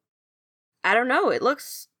 I don't know. It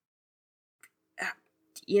looks,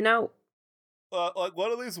 you know, Like,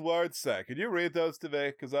 what do these words say? Can you read those to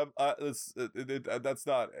me? Because that's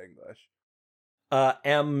not English.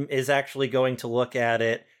 M is actually going to look at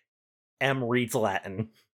it. M reads Latin.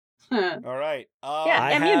 All right. Yeah,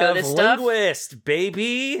 I Em, you know have this stuff. linguist,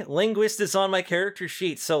 baby. Linguist is on my character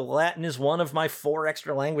sheet, so Latin is one of my 4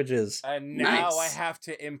 extra languages. And now Nice. I have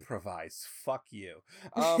to improvise. Fuck you.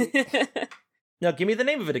 Now, give me the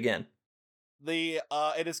name of it again.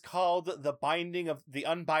 It is called the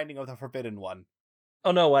Unbinding of the Forbidden One.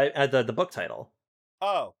 Oh no, the book title.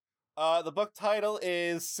 Oh, the book title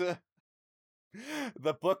is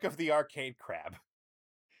The Book of the Arcade Crab.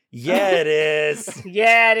 Yeah, it is.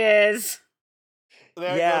 Yeah, it is.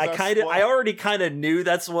 There Yeah, goes our I already kind of knew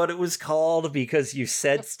that's what it was called because you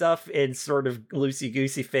said stuff in sort of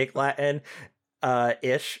loosey-goosey fake Latin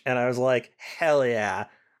ish, and I was like, hell yeah.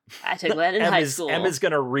 I took Latin in high school. Emma's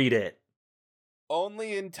gonna read it.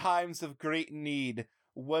 Only in times of great need,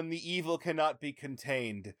 when the evil cannot be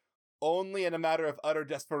contained, only in a matter of utter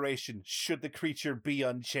desperation should the creature be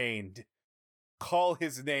unchained. Call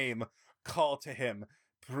his name, call to him,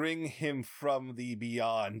 bring him from the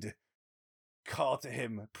beyond. Call to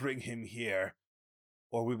him, bring him here,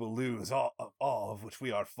 or we will lose all of which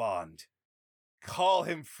we are fond. Call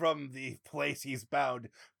him from the place he's bound,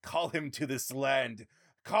 call him to this land.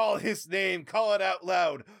 Call his name, call it out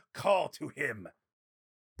loud, call to him.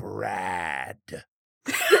 Brad.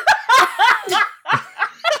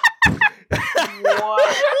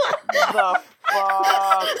 What the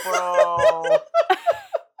fuck, bro?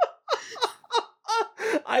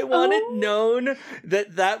 I want it known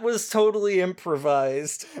that was totally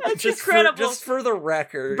improvised. That's just incredible. just for the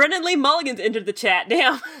record. Brendan Lee Mulligan's entered the chat.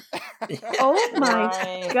 Damn. Oh my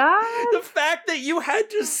Right. god. The fact that you had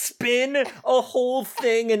to spin a whole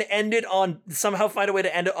thing and somehow find a way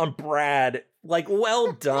to end it on Brad. Like,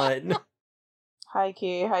 well done. High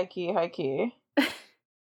key.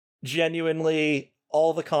 Genuinely,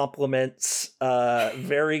 all the compliments.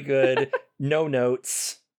 Very good. No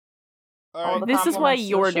notes. All All right, the This is why compliments to the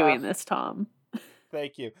you're doing chef. this, Tom.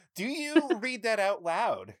 thank you. Do you read that out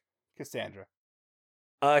loud, Cassandra?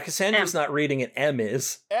 Cassandra's not reading it. M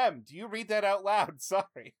is. M, do you read that out loud?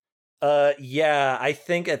 Sorry. Yeah, I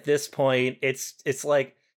think at this point it's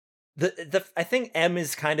like I think M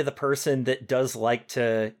is kind of the person that does like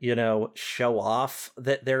to, show off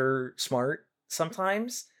that they're smart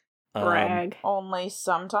sometimes. Brag. Only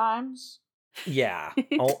sometimes. Yeah,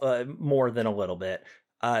 more than a little bit.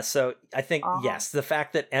 So I think, yes, the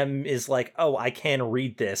fact that M is like, oh, I can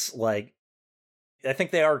read this, like, I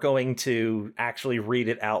think they are going to actually read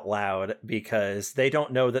it out loud because they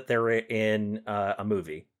don't know that they're in a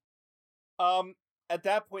movie. At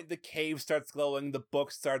that point, the cave starts glowing, the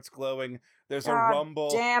book starts glowing, there's a God rumble,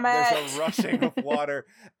 damn there's it. a rushing of water,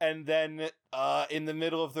 and then in the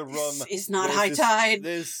middle of the room, This is not there's high tide.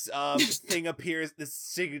 This thing appears, this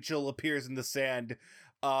sigil appears in the sand,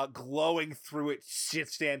 glowing through it, shit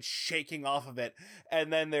stands shaking off of it,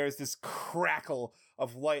 and then there's this crackle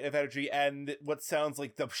of light, of energy, and what sounds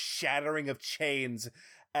like the shattering of chains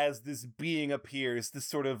as this being appears, this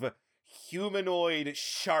sort of humanoid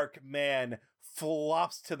shark man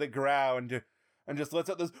flops to the ground and just lets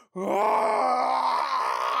out this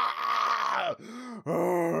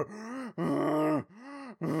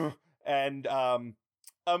and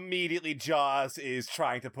immediately Jaws is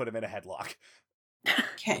trying to put him in a headlock.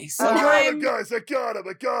 Okay, so I got I'm him, guys! I got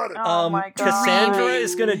him! Oh my god. Cassandra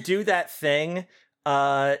is gonna do that thing,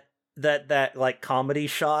 that like comedy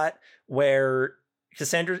shot where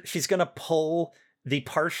she's gonna pull the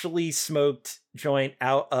partially smoked joint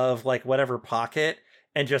out of like whatever pocket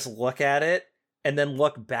and just look at it and then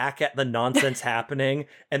look back at the nonsense happening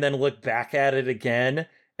and then look back at it again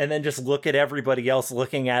and then just look at everybody else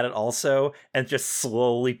looking at it also, and just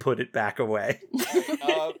slowly put it back away.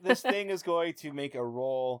 This thing is going to make a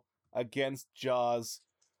roll against Jaws.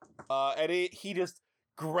 And he just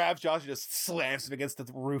grabs Jaws and just slams him against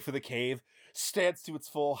the roof of the cave, stands to its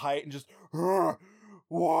full height, and just,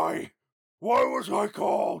 why? Why was I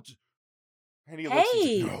called? And he looks at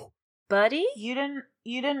you. No. Buddy? You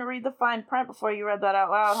didn't read the fine print before you read that out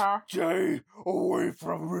loud, huh? Stay away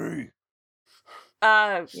from me.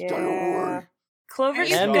 Stay away.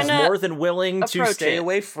 Clover's M is more than willing to stay it.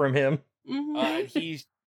 away from him. And he's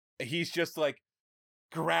just like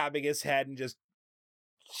grabbing his head and just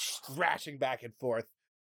thrashing back and forth.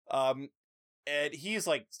 And he's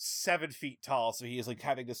like 7 feet tall, so he's like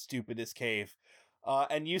having to stoop in his cave.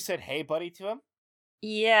 And you said, "Hey, buddy," to him?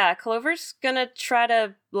 Yeah, Clover's gonna try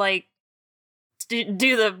to, like,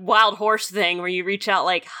 do the wild horse thing where you reach out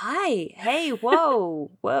like, hi, hey,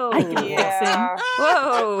 whoa, whoa. I can Yeah.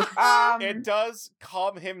 Whoa. It does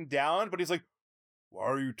calm him down, but he's like, "Why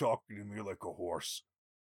are you talking to me like a horse?"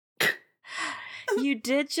 You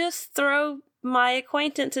did just throw my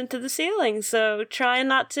acquaintance into the ceiling, so try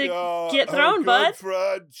not to get thrown, bud.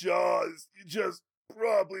 Friend, Jaws, you just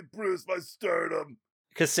probably bruised my sternum.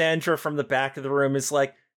 Cassandra from the back of the room is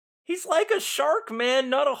like, he's like a shark, man,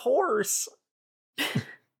 not a horse.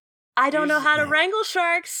 I don't know how to wrangle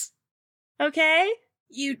sharks, okay?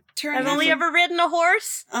 I've only ever ridden a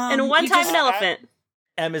horse, and one time an elephant.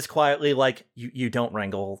 M is quietly like, you don't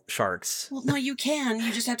wrangle sharks. Well, no, you can.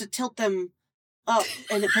 You just have to tilt them up,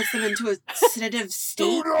 and it puts them into a sedative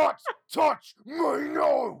state. Do not touch my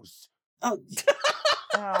nose! Oh.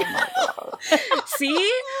 Oh my god.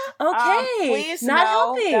 See? Okay. Please not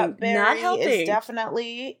know helping. that Barry Not helping. is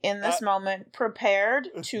definitely, in this moment, prepared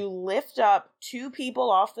to lift up 2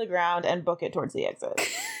 people off the ground and book it towards the exit.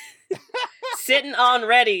 Sitting on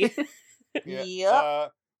ready.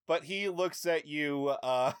 Yep. But he looks at you,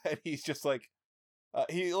 and he's just like,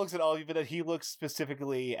 he looks at all of you, but then he looks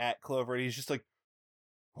specifically at Clover, and he's just like,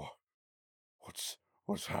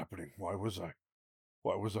 What's happening? Why was I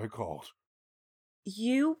called?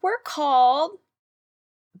 You were called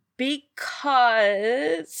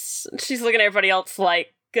because she's looking at everybody else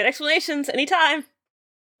like, good explanations anytime.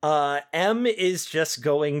 M is just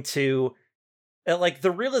going to, like,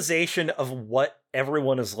 the realization of what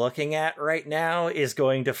everyone is looking at right now is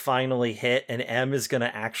going to finally hit, and M is going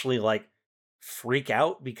to actually, like, freak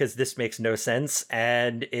out because this makes no sense,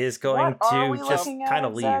 and is going to just kind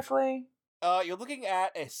of leave. Exactly? You're looking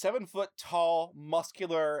at a 7-foot-tall,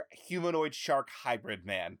 muscular, humanoid shark hybrid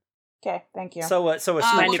man. Okay, thank you. So a street what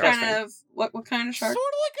shark. what kind of shark? Sort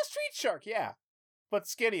of like a street shark, yeah. But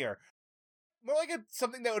skinnier. More like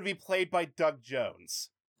something that would be played by Doug Jones.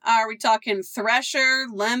 Are we talking Thresher,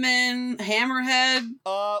 Lemon, Hammerhead?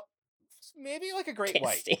 Maybe like a great Can't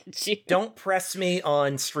white. stand you. Don't press me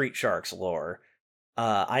on street sharks lore.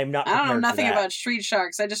 I'm not. I don't know prepared for nothing that. about street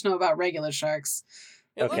sharks. I just know about regular sharks.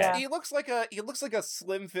 Okay. He looks like a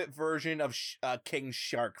slim fit version of King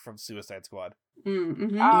Shark from Suicide Squad.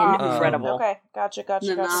 Mm-hmm. Incredible. Okay, gotcha.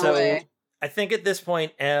 So I think at this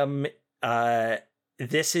point, M,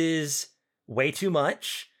 this is way too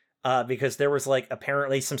much, because there was like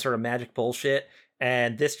apparently some sort of magic bullshit,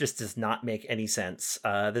 and this just does not make any sense.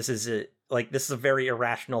 This is a very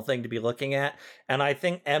irrational thing to be looking at, and I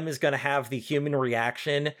think M is going to have the human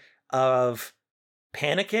reaction of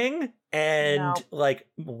panicking and like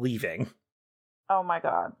leaving. Oh my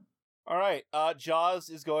god. All right, Jaws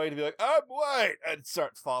is going to be like, wait, and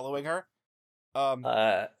start following her.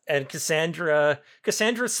 And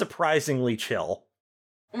Cassandra's surprisingly chill.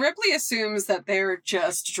 Ripley assumes that they're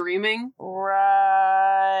just dreaming.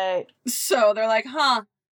 Right. So they're like,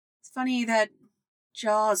 it's funny that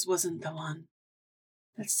Jaws wasn't the one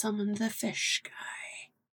that summoned the fish guy.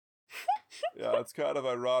 Yeah, it's kind of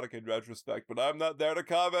ironic in retrospect, but I'm not there to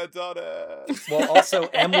comment on it. Well, also,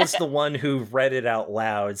 M was the one who read it out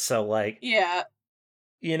loud, so, like... Yeah.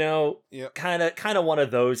 You know, kind of one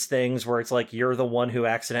of those things where it's like you're the one who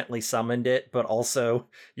accidentally summoned it, but also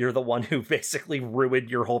you're the one who basically ruined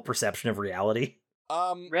your whole perception of reality.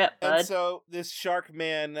 Rip, bud. And so this shark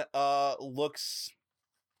man looks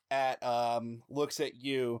at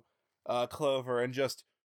you, Clover, and just,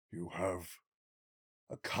 You have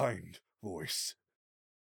a kind voice.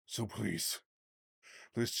 So please,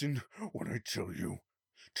 listen when I tell you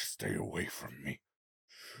to stay away from me.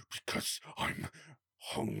 Because I'm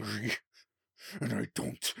hungry, and I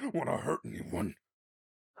don't want to hurt anyone.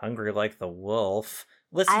 Hungry like the wolf.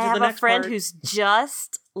 Listen I to have the next a friend part. who's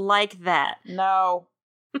just like that. No.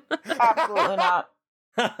 Absolutely not.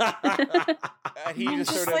 he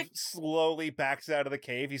just sort of slowly backs out of the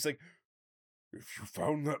cave. He's like, if you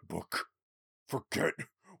found that book, forget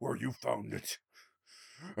where you found it,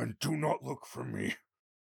 and do not look for me.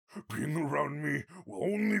 Being around me will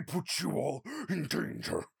only put you all in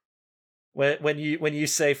danger. When you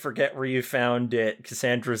say forget where you found it,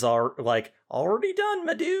 Cassandra's already done,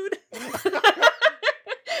 my dude.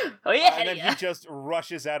 Oh yeah, And then he just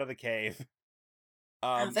rushes out of the cave.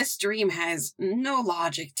 This dream has no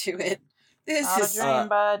logic to it. This Not is a dream,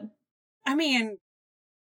 bud. I mean,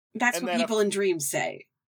 that's And what then people in dreams say.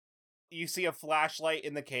 You see a flashlight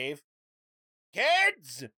in the cave.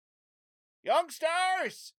 Kids!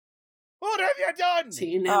 Youngsters! What have you done? So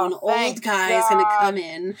you know, an thank old guy's gonna God. come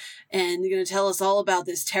in and you're gonna tell us all about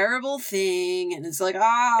this terrible thing, and it's like,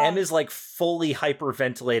 Em is like fully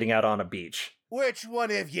hyperventilating out on a beach. Which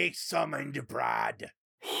one of ye summoned Brad?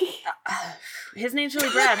 His name's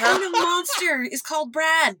really Brad, What kind huh? of monster is called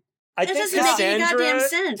Brad? I That think doesn't make any Cassandra. goddamn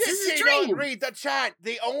sense. This is a Did you dream. not read the chant?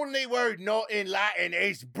 The only word not in Latin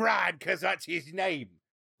is Brad, because that's his name.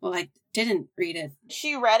 Well, I didn't read it.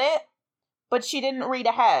 She read it, but she didn't read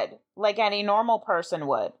ahead like any normal person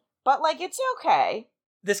would. But, like, it's okay.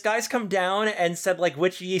 This guy's come down and said, like,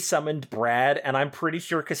 which ye summoned Brad, and I'm pretty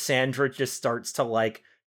sure Cassandra just starts to, like,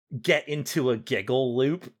 get into a giggle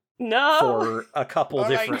loop No. for a couple All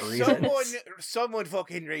right, different reasons. someone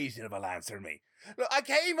fucking reasonable answer me. Look, I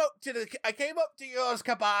came up to yours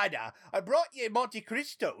cabana. I brought you Monte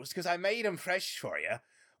Cristos because I made them fresh for you.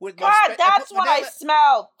 With my God, that's what I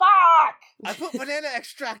smelled. Fuck! I put vanilla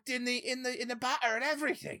extract in the batter and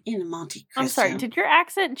everything. In Monte Cristo. I'm sorry, did your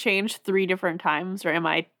accent change 3 different times, or am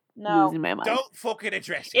I No, losing my mind? Don't fucking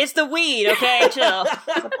address it. It's the weed, okay? Chill.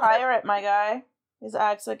 he's a pirate, my guy. His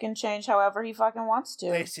accent can change however he fucking wants to.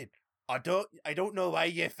 Listen, I don't know why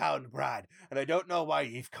you found Brad, and I don't know why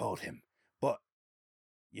you've called him, but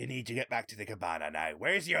you need to get back to the cabana now.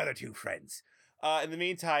 Where's your other 2 friends? In the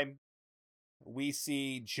meantime, we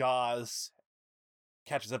see Jaws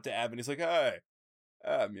catches up to Em and he's like, "Hey,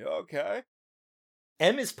 Em, you okay?"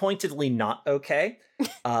 M is pointedly not okay.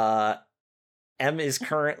 M is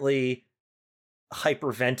currently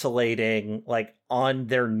hyperventilating, like, on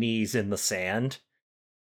their knees in the sand.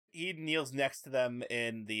 He kneels next to them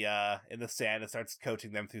in the sand and starts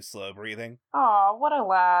coaching them through slow breathing. Aw, what a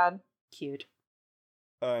lad. Cute.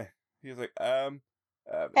 He's like,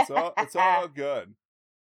 it's all good.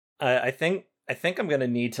 I think I'm gonna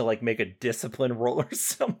need to, like, make a discipline roll or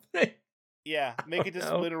something. Yeah, make a Oh, no.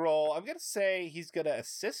 discipline roll. I'm gonna say he's gonna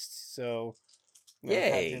assist, so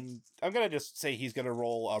Yay. I'm gonna just say he's gonna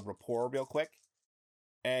roll a rapport real quick.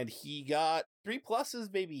 And he got 3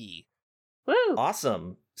 pluses, baby. Woo.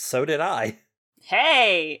 Awesome. So did I.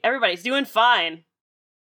 Hey, everybody's doing fine.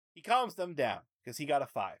 He calms them down because he got a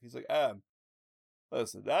 5. He's like,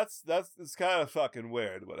 listen, that's it's kind of fucking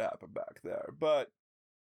weird what happened back there, but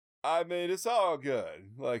I mean, it's all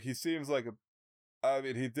good. Like, he seems like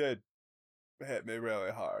he did hit me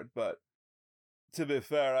really hard, but to be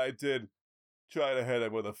fair, I did try to hit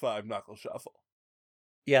him with a 5-knuckle shuffle.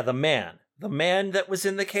 Yeah, the man that was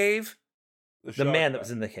in the cave. The shark man that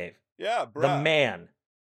was in the cave. Yeah, Brad. The man.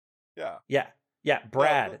 Yeah,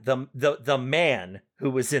 Brad. The man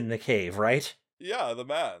who was in the cave, right? yeah, the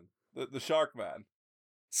man, the shark man.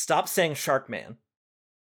 Stop saying Shark Man.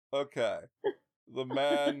 Okay, the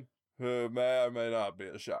man who may or may not be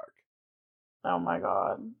a shark. Oh my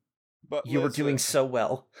god. But You were doing so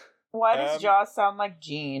well. Why does Jaws sound like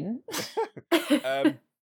Gene?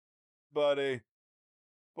 Buddy,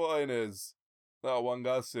 point is, that one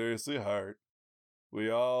got seriously hurt. We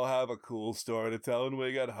all have a cool story to tell when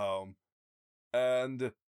we get home.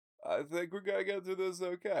 And I think we're gonna get through this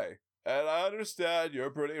okay. And I understand you're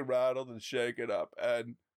pretty rattled and shaken up.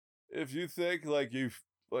 And if you think,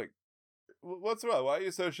 what's wrong? Why are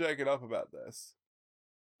you so shaken up about this?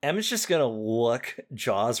 Em's just gonna look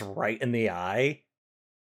Jaws right in the eye.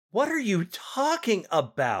 What are you talking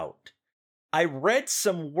about? I read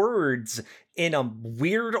some words in a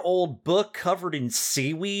weird old book covered in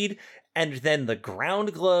seaweed, and then the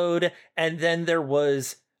ground glowed, and then there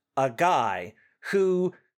was a guy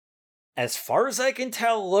who, as far as I can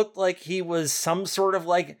tell, looked like he was some sort of,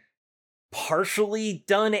 like, partially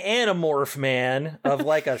done anamorph man of,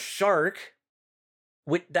 like, a shark.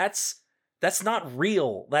 That's not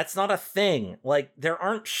real. That's not a thing. Like, there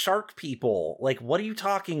aren't shark people. Like, what are you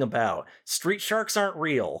talking about? Street sharks aren't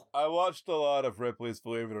real. I watched a lot of Ripley's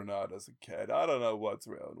Believe It or Not as a kid. I don't know what's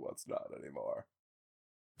real and what's not anymore.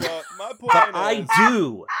 But my point But is... I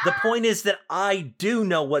do. The point is that I do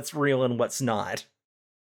know what's real and what's not.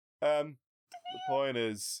 The point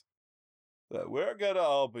is that we're gonna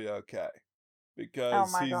all be okay. Because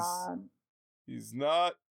Oh my god. he's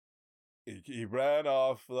not he ran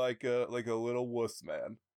off like a little wuss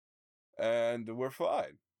man, and we're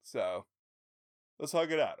fine. So let's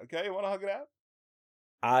hug it out, okay? You want to hug it out?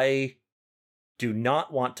 I do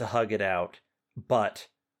not want to hug it out, but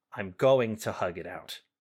I'm going to hug it out.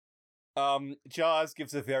 Jaws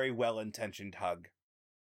gives a very well-intentioned hug.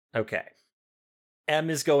 Okay. M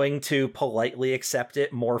is going to politely accept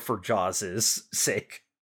it more for Jaws' sake.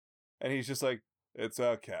 And he's just like, it's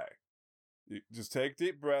okay. You just take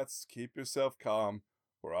deep breaths, keep yourself calm.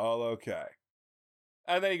 We're all okay.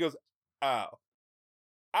 And then he goes, ow.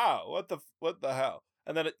 Ow, what the hell?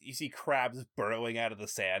 And then you see crabs burrowing out of the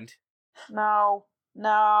sand. No.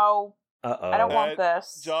 Uh-oh. I don't want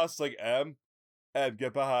this. Josh like, Em,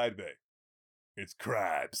 get behind me. It's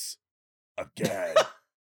crabs. Again.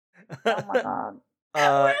 Oh my god.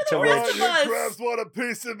 To Where are the which, rest of us? You crabs want a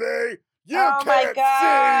piece of me? You Oh my can't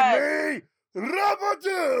God. see me!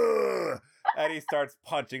 Rabadoo! And he starts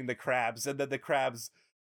punching the crabs, and then the crabs,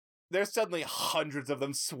 there's suddenly hundreds of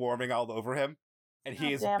them swarming all over him, and he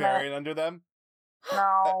God is damn it. buried under them.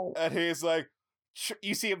 No. And he's like,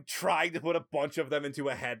 you see him trying to put a bunch of them into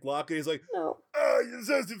a headlock, and he's like, No. Oh, this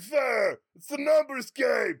isn't fair! It's the numbers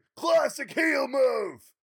game! Classic heel move!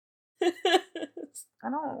 I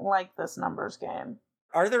don't like this numbers game.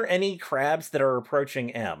 are there any crabs that are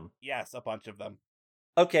approaching M? yes, a bunch of them.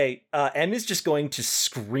 Okay, M is just going to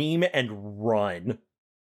scream and run.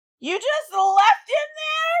 You just left him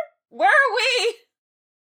there? Where are we?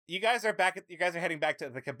 You guys are heading back to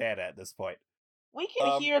the cabana at this point. We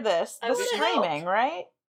can hear this. I The wanna screaming, right?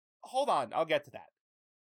 Hold on, I'll get to that.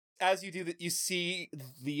 As you do that, you see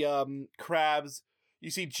the crabs. You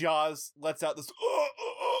see Jaws lets out this,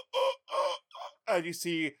 and you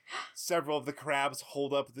see several of the crabs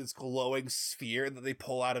hold up this glowing sphere that they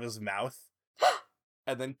pull out of his mouth,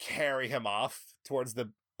 and then carry him off towards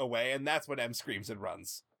the away. And that's when M screams and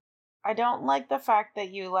runs. I don't like the fact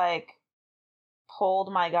that you,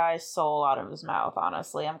 pulled my guy's soul out of his mouth,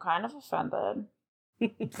 honestly. I'm kind of offended.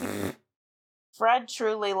 Fred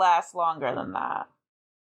truly lasts longer than that.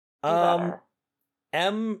 Do better.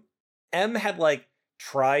 M had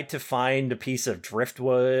tried to find a piece of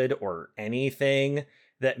driftwood or anything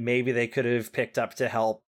that maybe they could have picked up to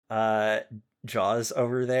help Jaws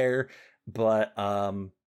over there, but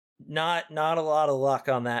not a lot of luck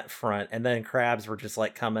on that front. And then crabs were just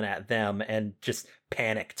coming at them, and just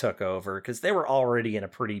panic took over because they were already in a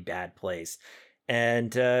pretty bad place.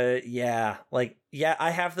 And I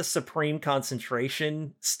have the supreme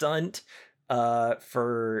concentration stunt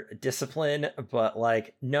for discipline, but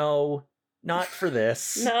no, not for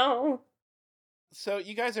this. No. So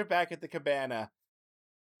you guys are back at the cabana,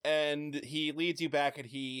 and he leads you back, and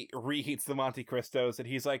he reheats the Monte Cristos, and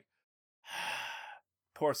he's like,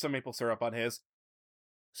 pour some maple syrup on his.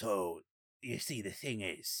 So, you see, the thing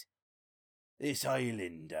is, this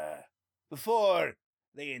island, before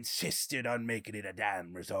they insisted on making it a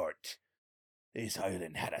damn resort, this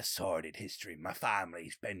island had a sordid history. My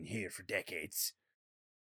family's been here for decades.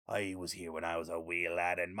 I was here when I was a wee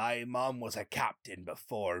lad, and my mum was a captain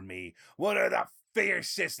before me. One of the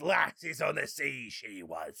fiercest lasses on the sea she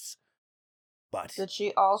was. But Did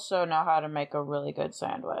she also know how to make a really good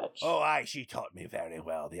sandwich? oh, aye, she taught me very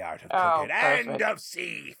well the art of Oh, cooking and perfect. of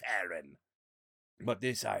seafaring. But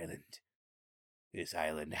this island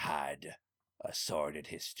had a sordid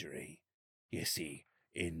history. You see,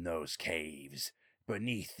 in those caves,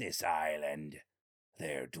 beneath this island,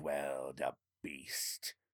 there dwelled a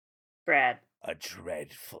beast. Brad. A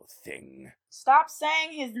dreadful thing. Stop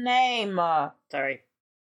saying his name! Sorry.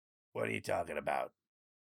 What are you talking about?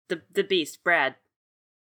 The beast, Brad.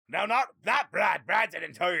 No, not that Brad. Brad's an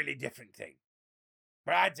entirely different thing.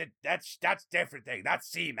 That's different thing.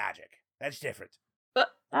 That's sea magic. That's different.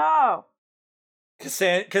 Oh.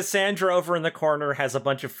 Cassandra over in the corner has a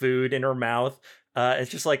bunch of food in her mouth.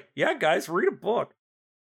 It's just yeah, guys, read a book.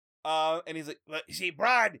 And he's like, well, you see,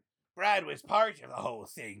 Brad was part of the whole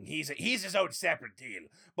thing. He's his own separate deal,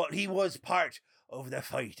 but he was part of the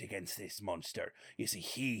fight against this monster. You see,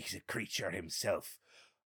 he's a creature himself.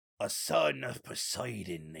 A son of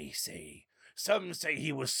Poseidon, they say. Some say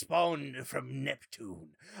he was spawned from Neptune.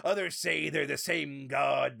 Others say they're the same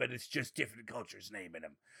god, but it's just different cultures naming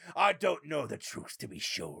him. I don't know the truth, to be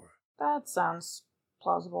sure. That sounds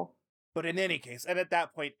plausible. But in any case, and at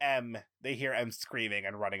that point, they hear M screaming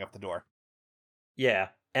and running up the door. Yeah,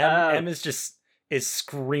 M is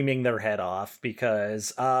screaming their head off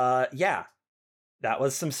because that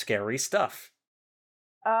was some scary stuff.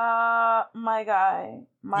 My guy,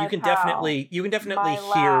 my you can pal, definitely my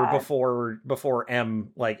hear lad. before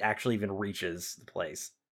M actually even reaches the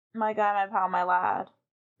place. My guy, my pal, my lad,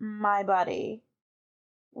 my buddy.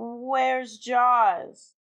 Where's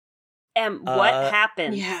Jaws? What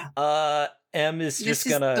happened? Yeah. M is This just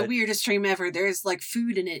is gonna. the weirdest dream ever. There's like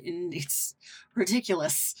food in it and it's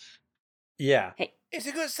ridiculous. Yeah. Hey, It's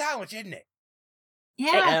a good sandwich, isn't it?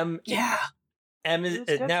 Yeah. M Yeah. M It's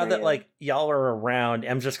is good now for that you. like y'all are around,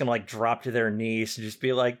 M's just gonna like drop to their knees and just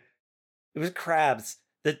be like, it was crabs.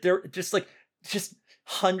 That they're just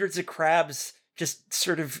hundreds of crabs just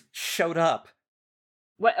sort of showed up.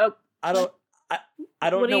 what? Oh, I don't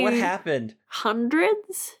What know do what you- happened.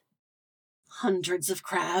 Hundreds? Hundreds of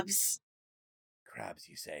crabs. Crabs,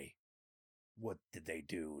 you say? What did they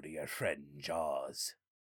do to your friend Jaws?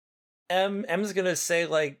 M's gonna say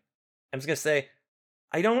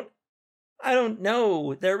I don't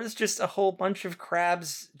know. There was just a whole bunch of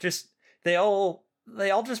crabs. Just they all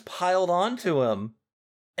just piled onto him,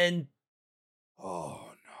 and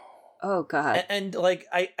Oh no. oh God. and like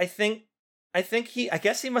I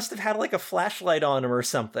guess he must have had like a flashlight on him or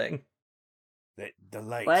something. The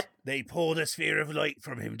light. What? They pulled a sphere of light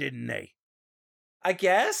from him, didn't they? I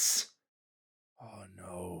guess. Oh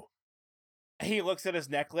no. He looks at his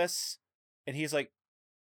necklace, and he's like,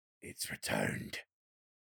 It's returned.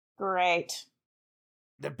 Great.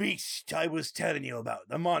 The beast I was telling you about,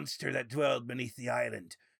 the monster that dwelled beneath the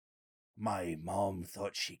island. My mom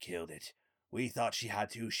thought she killed it. We thought she had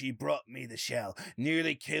to. She brought me the shell.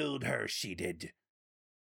 Nearly killed her, she did.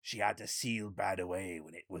 She had to seal Brad away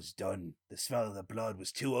when it was done. The smell of the blood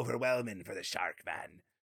was too overwhelming for the shark man,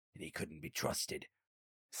 and he couldn't be trusted.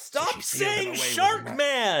 Stop she sealed him saying away with Shark a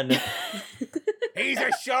Man. He's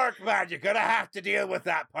a shark man. You're gonna have to deal with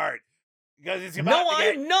that part. Because it's about No, to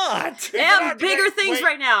get... I'm not. It's about to Bigger get things way-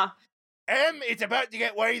 right now. It's about to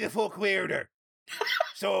get way the fuck weirder.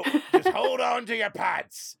 So just hold on to your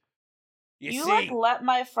pants. You see, like let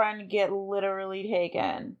my friend get literally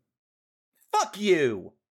taken. Fuck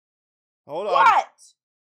you. hold on. What?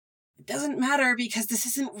 It doesn't matter because this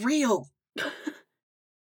isn't real.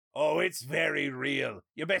 oh, it's very real.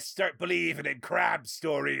 You best start believing in crab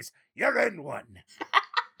stories. You're in one.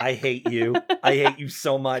 I hate you. I hate you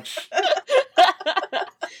so much.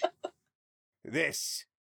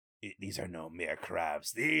 These are no mere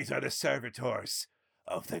crabs. These are the servitors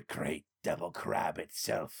of the great devil crab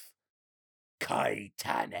itself.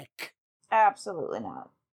 Titanic. Absolutely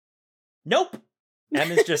not. Nope.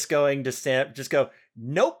 M is just going to go,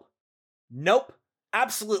 nope,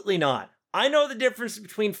 absolutely not. I know the difference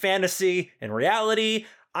between fantasy and reality.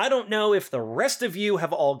 I don't know if the rest of you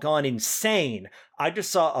have all gone insane. I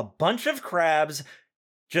just saw a bunch of crabs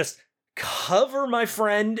just cover my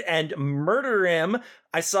friend and murder him.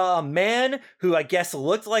 I saw a man who I guess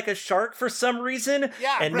looked like a shark for some reason.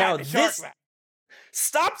 Yeah, and Brad, now the shark this... man.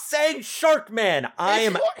 Stop saying Shark Man! I It's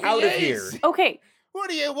am what he out of is. here. Okay, What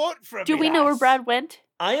do you want from do me, we know where lass? Brad went?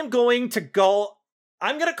 I am going to go...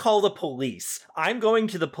 I'm going to call the police. I'm going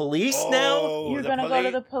to the police now. Oh, You're the gonna go to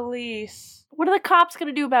poli- the police. What are the cops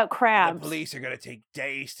gonna do about The crabs? police are gonna take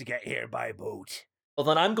days to get here by boat. Well,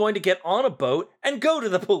 then I'm going to get on a boat and go to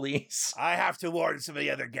the police. I have to warn some of the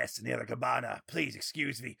other guests in the other cabana. Please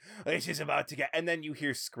excuse me. This is about to get... And then you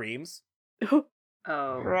hear screams.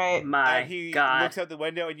 Oh Right. my And he God. looks out the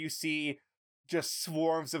window, and you see just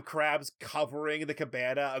swarms of crabs covering the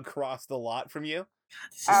cabana across the lot from you.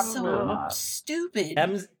 This is Absolutely so not. stupid.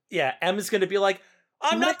 M's going to be like,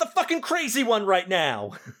 I'm not the fucking crazy one right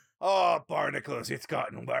now. Oh, barnacles, it's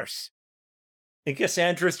gotten worse. And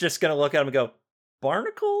Cassandra's just going to look at him and go,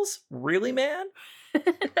 Barnacles? Really, man? Not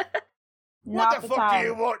What the the fuck time. do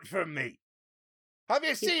you want from me? Have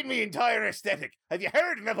you seen me entire aesthetic? Have you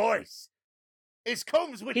heard my voice? It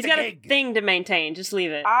comes with He's the got gig. a thing to maintain. Just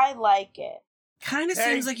leave it. I like it. Kind of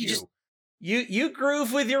Thank seems like you just. You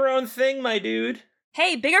groove with your own thing, my dude.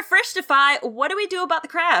 Hey, bigger fish to fry. What do we do about the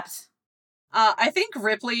crabs? I think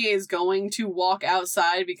Ripley is going to walk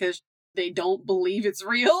outside because they don't believe it's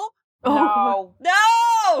real. Oh,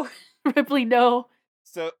 No! Ripley, no.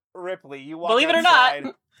 So, Ripley, you walk Believe it or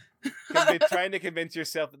not. outside, trying to convince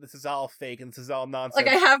yourself that this is all fake and this is all nonsense.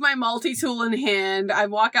 Like, I have my multi-tool in hand, I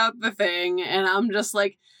walk out the thing, and I'm just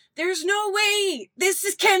like, there's no way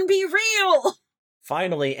can be real!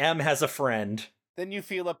 Finally, M has a friend. Then you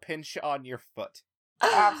feel a pinch on your foot.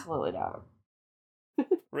 Absolutely not.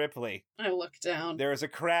 Ripley, I look down. there is a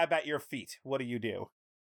crab at your feet. What do you do?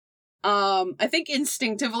 I think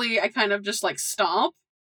instinctively I kind of just, like, stomp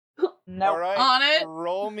No, All right, on it.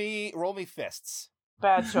 roll me fists.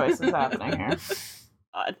 bad choices happening here.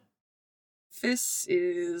 God. This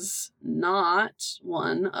is not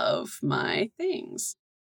one of my things.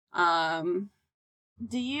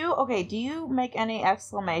 Do you make any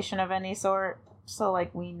exclamation of any sort so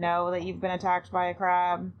like we know that you've been attacked by a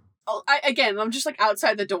crab? I'm just like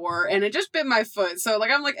outside the door and it just bit my foot. So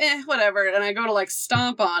like, I'm like, whatever. And I go to like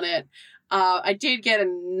stomp on it. I did get a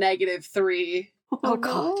 -3. Oh,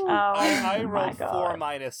 God. no. I my rolled 4 God.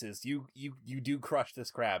 minuses. You do crush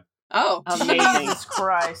this crab. Oh, Amazing. Jesus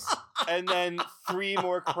Christ. And then 3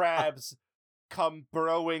 more crabs come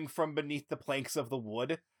burrowing from beneath the planks of the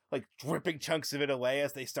wood, like ripping chunks of it away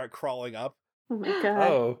as they start crawling up. Oh my god.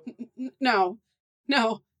 Oh, No.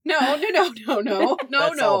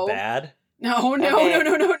 that's all bad. No.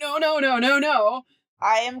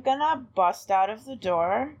 I am gonna bust out of the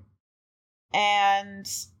door, and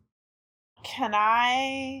can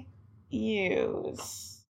I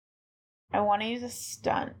use... I want to use a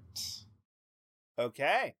stunt.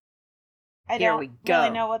 Okay. I Here don't we go. really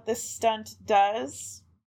know what this stunt does,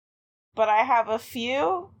 but I have a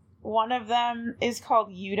few. One of them is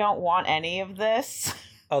called You Don't Want Any of This.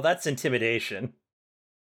 Oh, that's intimidation.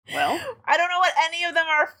 Well, I don't know what any of them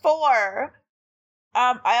are for.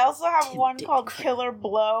 I also have one Intimidate called crap. Killer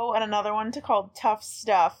Blow and another one called Tough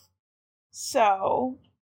Stuff. So,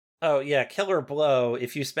 Oh, yeah, Killer Blow.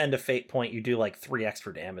 If you spend a fate point, you do like 3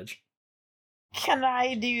 extra damage. can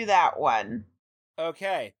I do that one?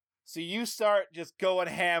 Okay. So you start just going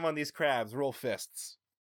ham on these crabs. Roll fists.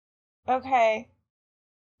 Okay.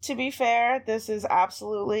 To be fair, this is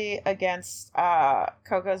absolutely against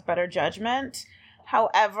Coco's better judgment.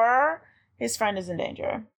 However, his friend is in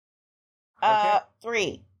danger. Okay.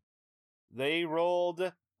 3. They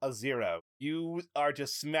rolled a 0. You are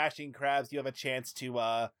just smashing crabs. You have a chance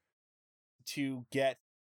to get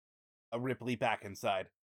a Ripley back inside.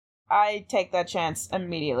 I take that chance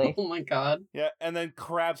immediately. Oh my god. Yeah, and then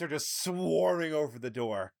crabs are just swarming over the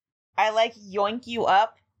door. I like yoink you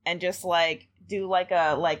up and just like do like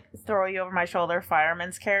a throw you over my shoulder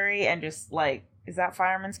fireman's carry and just like, is that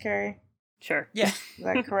fireman's carry? sure. Yeah. Is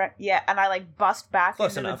that correct? Yeah, and I like bust back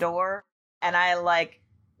Close into enough. the door and I like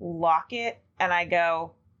lock it and I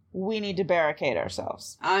go, we need to barricade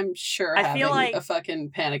ourselves. I'm sure I having feel like- a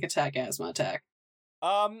fucking panic attack, asthma attack.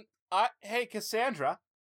 Hey, Cassandra,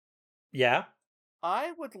 Yeah?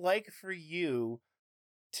 I would like for you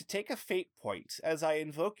to take a fate point as I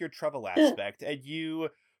invoke your trouble aspect, and you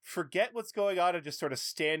forget what's going on and just sort of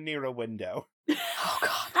stand near a window. Oh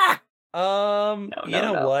god. You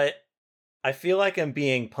know no. what? I feel like I'm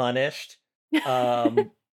being punished. But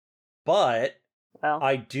Well,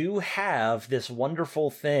 I do have this wonderful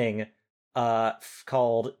thing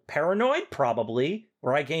called Paranoid, probably,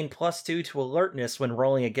 where I gain +2 to alertness when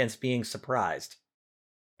rolling against being surprised.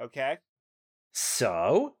 Okay?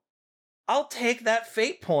 So, I'll take that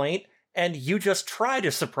fate point, and you just try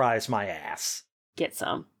to surprise my ass. get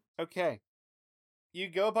some. Okay. You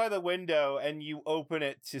go by the window and you open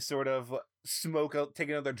it to sort of take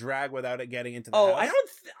another drag without it getting into the Oh, house. I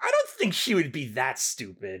don't think she would be that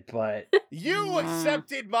stupid, but You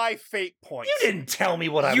accepted my fate point. you didn't tell me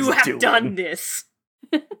what I You was have doing. done this.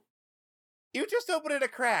 You just open it a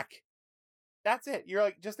crack. That's it. You're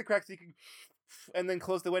like, just the crack so you can... And then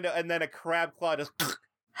close the window, and then a crab claw just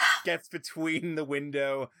gets between the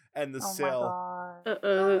window and the Oh my sill.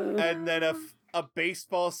 god. And then a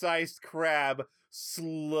baseball-sized crab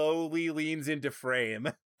slowly leans into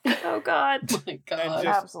frame Oh god. Oh my and god.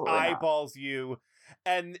 just Absolutely not. eyeballs you.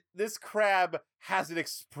 And this crab has an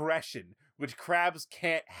expression, which crabs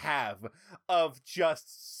can't have, of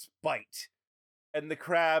just spite. And the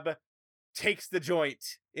crab takes the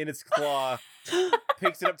joint in its claw,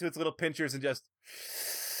 picks it up to its little pinchers, and just...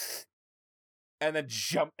 And then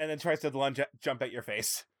tries to jump at your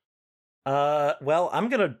face. Well, I'm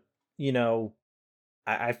gonna,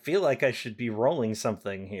 I feel like I should be rolling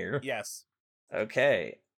something here. Yes.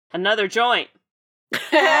 Okay. Another joint.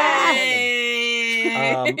 Hey!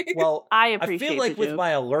 Well, I I appreciate feel like the with joke. my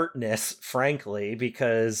alertness, frankly,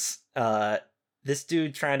 because this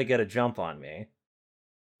dude trying to get a jump on me.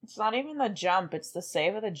 It's not even the jump, it's the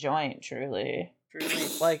save of the joint, truly.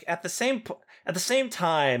 Like at the same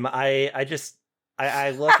time,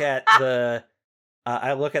 I look at the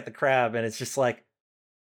crab and it's just like,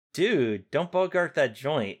 dude, don't bogart that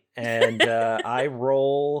joint. And I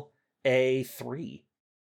roll a 3.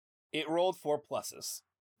 It rolled 4 pluses.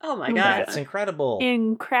 Oh my Oh my god. That's incredible.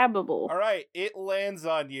 Incredible. All right, it lands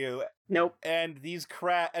on you, Nope. and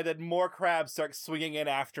and then more crabs start swinging in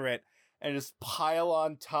after it, and just pile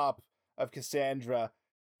on top of Cassandra,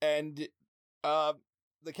 and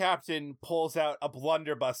the captain pulls out a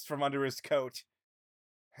blunderbuss from under his coat,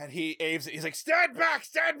 and he aims it. He's like, stand back!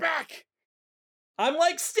 I'm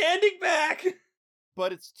like standing back.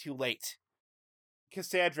 But it's too late.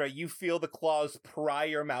 Cassandra, you feel the claws pry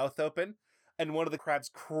your mouth open, and one of the crabs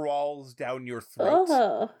crawls down your throat.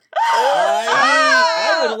 I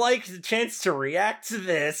would like the chance to react to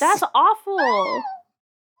this. That's awful.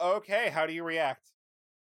 Okay, how do you react?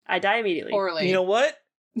 I die immediately. Poorly. You know what?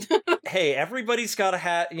 Hey, everybody's got to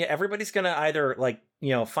have. Everybody's gonna either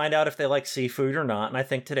find out if they like seafood or not, and I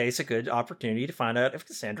think today's a good opportunity to find out if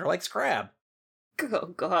Cassandra likes crab. Oh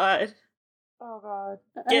God. Oh god.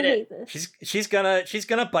 Get I it. hate this. She's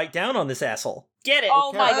gonna bite down on this asshole. Get it.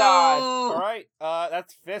 Oh my god. All right,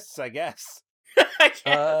 that's fists, I guess.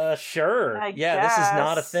 Sure. I This is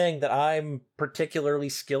not a guess. thing that I'm particularly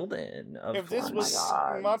skilled in. If this my was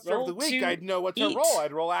God. Monster of the Roll Week, to I'd know what to eat. roll.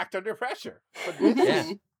 I'd roll act under pressure. But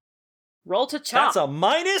Yeah. Roll to chop. That's a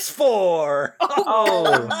 -4.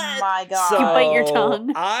 Oh my god. So You bite your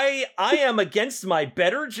tongue. I am against my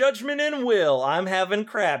better judgment and will. I'm having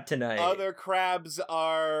crab tonight. other crabs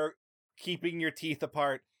are keeping your teeth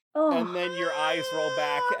apart, Oh. and then your eyes roll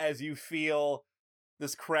back as you feel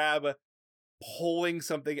this crab pulling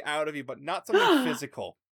something out of you, but not something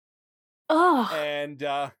physical. Oh. And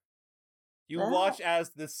you watch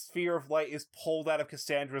as the sphere of light is pulled out of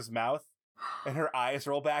Cassandra's mouth, and her eyes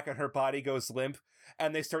roll back and her body goes limp,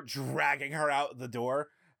 and they start dragging her out the door.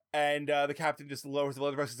 And the captain just lowers the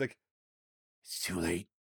leather vest. He's like, "It's too late.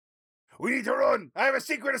 We need to run. I have a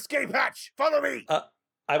secret escape hatch. Follow me."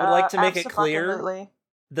 I would like to make it clear Abso-fucking-lutely.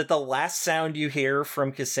 that the last sound you hear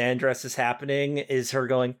from Cassandra as this is happening is her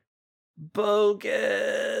going,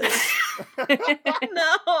 bogus.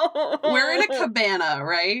 No. We're in a cabana,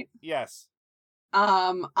 right? Yes.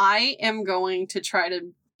 I am going to try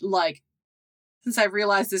to, since I've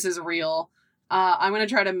realized this is real, I'm going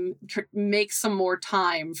to try to make some more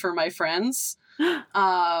time for my friends.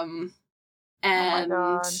 And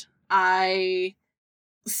God. I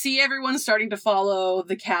see everyone starting to follow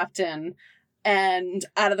the captain, and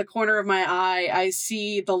out of the corner of my eye, I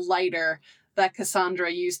see the lighter that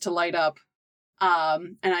Cassandra used to light up.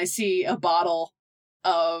 And I see a bottle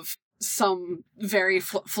of some very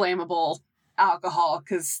flammable alcohol,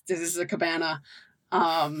 because this is a cabana.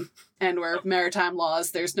 And where maritime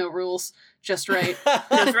laws, there's no rules, just right.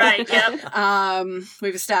 That's right, yep.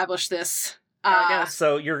 We've established this.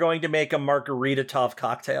 So you're going to make a Margaritov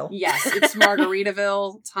cocktail? Yes, it's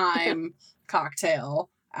Margaritaville time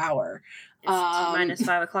cocktail hour. It's T-minus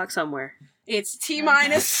 5 o'clock somewhere. It's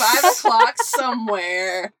T-minus 5 o'clock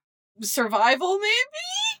somewhere. Survival,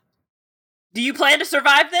 maybe? Do you plan to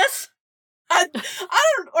survive this? I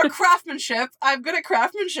don't, or craftsmanship. I'm good at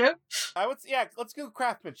craftsmanship. I would, let's go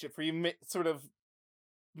craftsmanship for you, sort of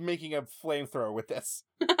making a flamethrower with this.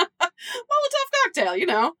 Molotov cocktail, you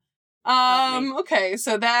know. Okay,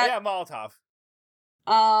 so that... Yeah, Molotov.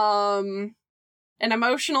 An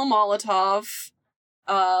emotional Molotov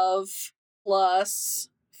of +4.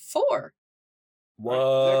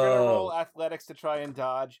 Whoa. They're gonna roll athletics to try and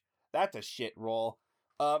dodge. That's a shit roll.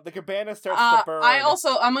 The cabana starts to burn.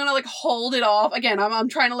 I'm gonna hold it off. Again, I'm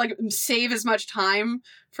trying to save as much time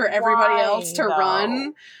for everybody else to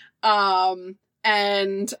run.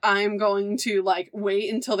 And I'm going to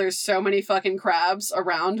wait until there's so many fucking crabs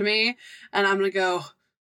around me, and I'm gonna go,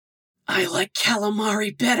 "I like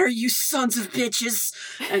calamari better, you sons of bitches,"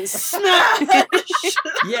 and smash!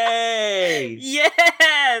 Yay!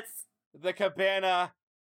 Yes! The cabana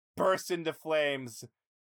bursts into flames,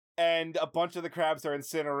 and a bunch of the crabs are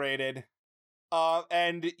incinerated.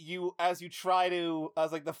 And you, as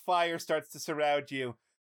the fire starts to surround you,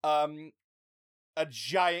 a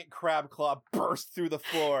giant crab claw bursts through the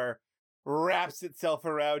floor, wraps itself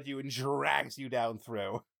around you, and drags you down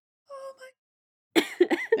through.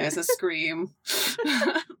 There's a scream.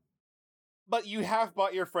 But you have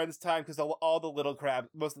bought your friends time because all the little crabs,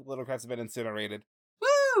 most of the little crabs have been incinerated.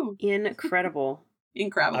 Woo! Incredible.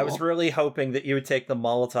 Incredible. I was really hoping that you would take the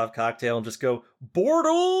Molotov cocktail and just go,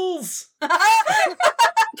 Bortles!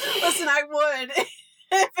 Listen, I would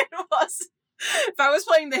if I was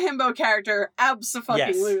playing the himbo character,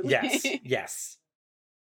 abso-fucking-lutely. Yes.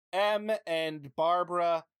 Em and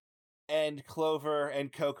Barbara and Clover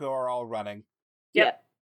and Coco are all running. Yep.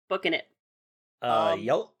 Booking it.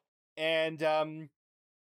 Yep. And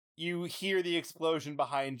you hear the explosion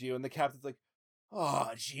behind you, and the captain's like,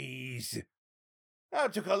 "Oh, jeez.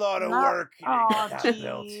 That took a lot of work. Oh, to get that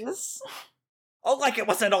built." jeez. Oh, like it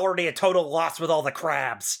wasn't already a total loss with all the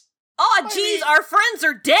crabs. Oh, geez, our friends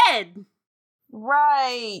are dead!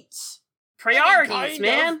 Right. Priorities, kind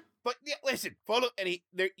man. of, but yeah, listen, follow, and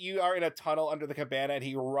you are in a tunnel under the cabana, and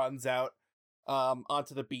he runs out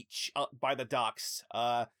onto the beach by the docks.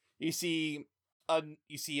 You see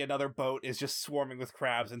another boat is just swarming with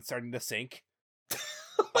crabs and starting to sink.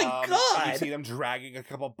 Oh my god! And you see them dragging a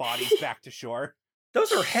couple bodies back to shore.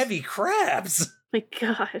 Those are heavy crabs. My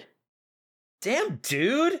God. Damn,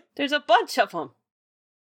 dude. There's a bunch of them.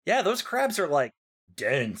 Yeah, those crabs are like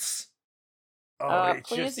dense. Oh,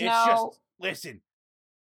 please it's no. just listen.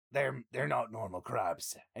 They're not normal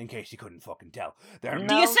crabs, in case you couldn't fucking tell. They're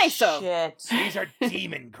Do you say so? Shit. These are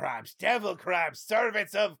demon crabs, devil crabs,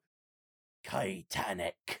 servants of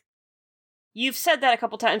Titanic. You've said that a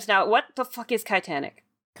couple times now. What the fuck is Titanic?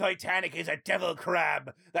 Titanic is a devil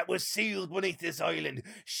crab that was sealed beneath this island.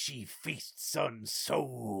 She feasts on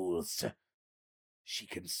souls. She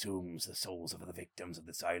consumes the souls of the victims of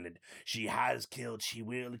this island. She has killed, she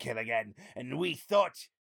will kill again. And we thought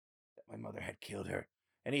that my mother had killed her.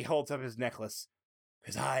 And he holds up his necklace.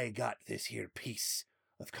 Because I got this here piece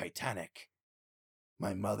of Titanic.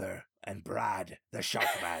 My mother and Brad, the shark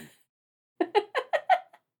man.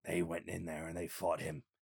 They went in there and they fought him.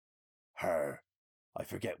 Her. I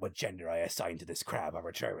forget what gender I assigned to this crab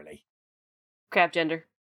arbitrarily. Crab gender.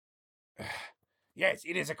 Yes,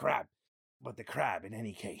 it is a crab. But the crab, in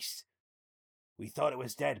any case. We thought it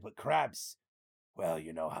was dead, but crabs... Well,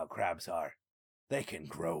 you know how crabs are. They can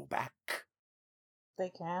grow back. They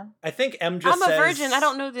can. I think M just I'm says... a virgin. I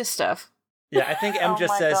don't know this stuff. Yeah, I think M Oh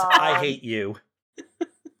just my says, God. I hate you.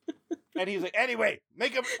 And he's like, anyway,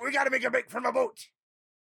 we gotta make a break from a boat.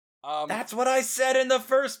 That's what I said in the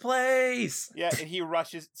first place! Yeah, and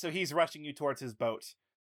he's rushing you towards his boat.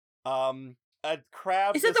 A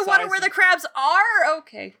crab... Is it the water where the crabs are?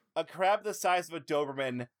 Okay. A crab the size of a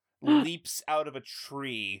Doberman leaps out of a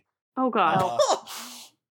tree. Oh God.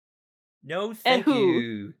 No, thank who?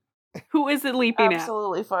 you. Who is it leaping at?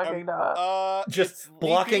 Absolutely fucking not. Just it's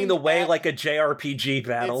blocking leaping the way at- like a JRPG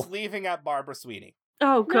battle. It's leaving at Barbara Sweeney.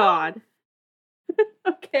 Oh God.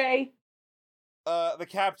 Okay. The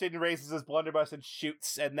captain raises his blunderbuss and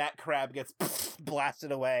shoots, and that crab gets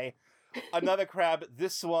blasted away. Another crab,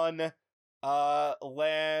 this one,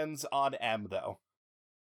 lands on M, though.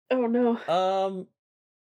 Oh no.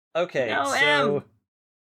 Okay, No, so... M.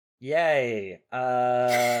 Yay.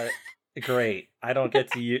 Great. I don't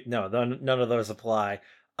get to use... No, none of those apply.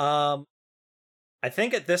 I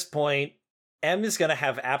think at this point, M is going to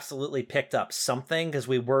have absolutely picked up something, because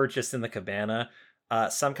we were just in the cabana.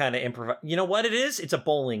 Some kind of You know what it is? It's a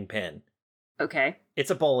bowling pin. Okay.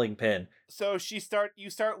 It's a bowling pin. So you start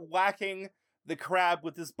whacking the crab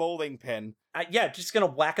with this bowling pin. Yeah, just going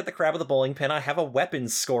to whack at the crab with a bowling pin. I have a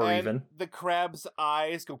weapons score, And even. the crab's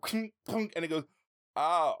eyes go clunk, clunk, and it goes,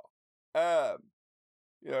 ow,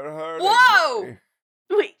 you're hurting Whoa! me.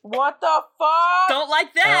 Wait. What the fuck? Don't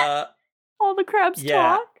like that. All the crabs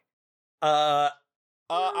yeah. talk.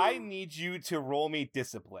 I need you to roll me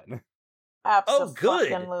discipline. Oh,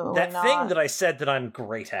 good. Absolutely That not. thing that I said that I'm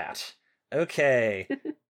great at. Okay.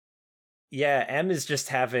 Yeah, M is just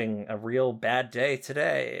having a real bad day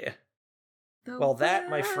today. Well, that,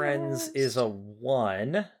 my friends, is a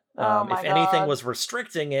 1. Oh my if anything God. was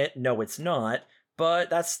restricting it, no, it's not. But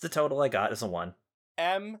that's the total I got, is a 1.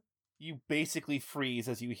 M, you basically freeze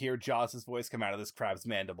as you hear Jaws' voice come out of this crab's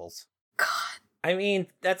mandibles. God. I mean,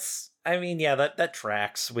 yeah, that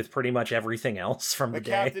tracks with pretty much everything else from the The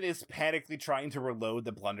day. captain is panically trying to reload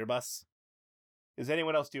the blunderbuss. Is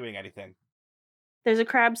anyone else doing anything? There's a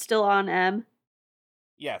crab still on M.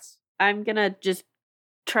 Yes. I'm gonna just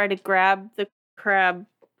try to grab the crab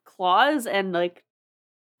claws and like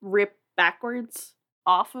rip backwards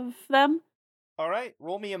off of them. All right,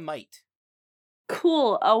 roll me a might.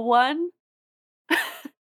 Cool. A 1.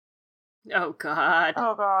 Oh God.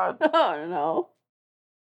 Oh God. Oh no.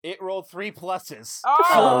 It rolled 3 pluses.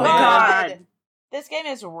 Oh, man. God. This game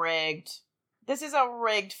is rigged. This is a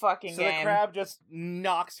rigged fucking So game. the crab just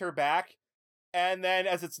knocks her back, and then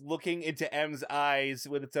as it's looking into M's eyes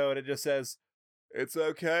with its own, it just says, "It's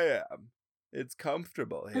okay, M. It's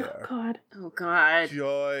comfortable Oh here. God. Oh God.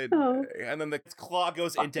 Join Oh. me." And then the claw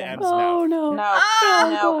goes into Fucking- M's Oh mouth. no. No. Oh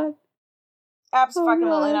No. God. Absolutely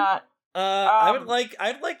God. not.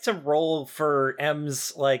 I'd like to roll for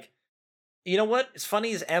M's, like, you know what? It's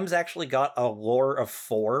funny is M's actually got a lore of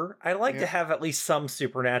 4. I'd like to have at least some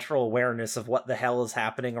supernatural awareness of what the hell is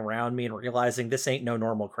happening around me and realizing this ain't no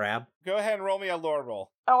normal crab. Go ahead and roll me a lore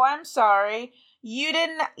roll. Oh, I'm sorry. You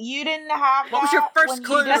didn't have What was that your first when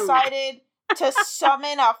clue? you decided to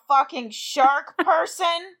summon a fucking shark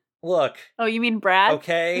person? Look, Oh, you mean Brad?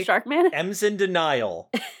 okay, The shark man? M's in denial.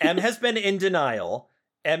 M has been in denial.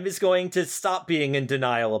 M is going to stop being in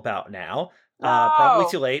denial about now. Probably No.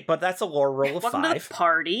 too late, but that's a lore roll of Welcome to 5. the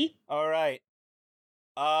party. All right.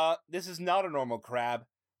 This is not a normal crab.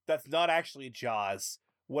 That's not actually Jaws.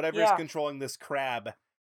 Whatever's Yeah. controlling this crab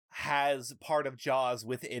has part of Jaws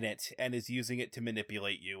within it and is using it to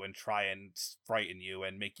manipulate you and try and frighten you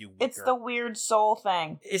and make you weaker. It's the weird soul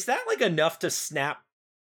thing. Is that like enough to snap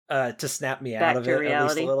me out of to it reality. at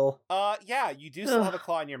least a little? Yeah, you do still have a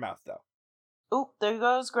claw in your mouth though. Oop, there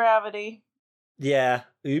goes gravity. Yeah,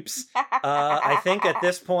 oops. I think at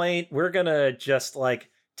this point we're gonna just like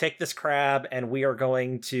take this crab and we are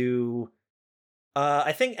going to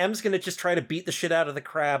I think M's gonna just try to beat the shit out of the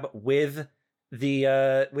crab with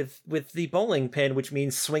the with the bowling pin, which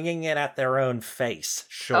means swinging it at their own face.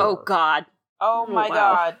 Sure. Oh God. Oh my Wow.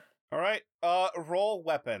 god. All right, roll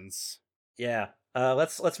weapons. Yeah.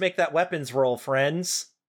 Let's make that weapons roll, friends.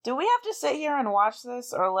 Do we have to sit here and watch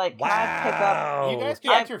this, or like, can I pick up? Wow. You guys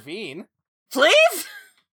can intervene. Please?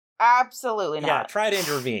 Absolutely Yeah, not. try to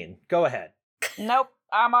intervene. Go ahead. Nope,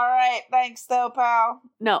 I'm all right. Thanks, though, pal.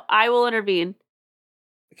 No, I will intervene.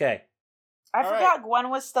 Okay. I All forgot Gwen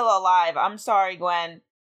was still alive. I'm sorry, Gwen.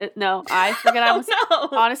 No, I forget I was. no.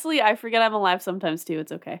 Honestly, I forget I'm alive sometimes too.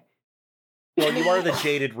 It's okay. Well, you are the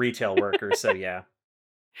jaded retail worker, so yeah.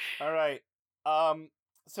 All right.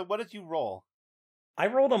 So what did you roll? I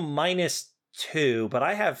rolled a -2, but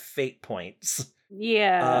I have fate points.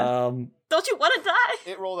 Yeah. Don't you want to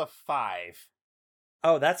die? It rolled a 5.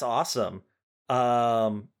 Oh, that's awesome.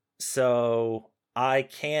 So I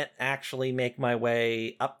can't actually make my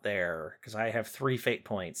way up there because I have 3 fate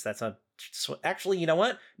points. That's a actually, you know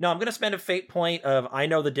what? No, I'm gonna spend a fate point of I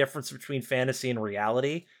know the difference between fantasy and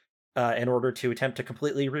reality, in order to attempt to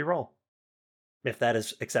completely reroll, if that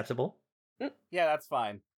is acceptable. Yeah, that's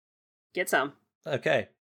fine. Get some. Okay.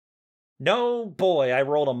 No, boy, I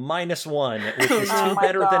rolled a -1, which is Oh two my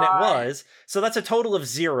better than it God. was. So that's a total of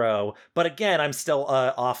 0. But again, I'm still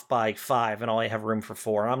off by 5, and I only have room for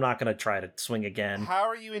 4. I'm not going to try to swing again. How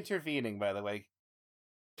are you intervening, by the way?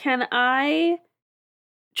 Can I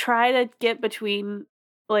try to get between,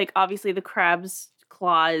 like, obviously the crab's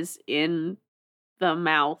claws in the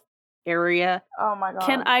mouth area? Oh my god.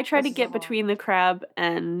 Can I try This to is get a lot. between the crab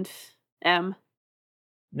and M?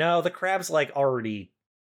 No, the crab's like already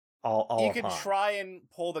all You can upon. try and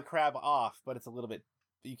pull the crab off, but it's a little bit.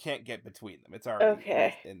 You can't get between them. It's already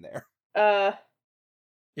Okay. in there.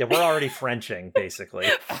 Yeah, we're already Frenching, basically.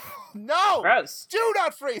 No! Gross. Do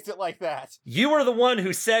not phrase it like that! You were the one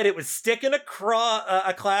who said it was sticking a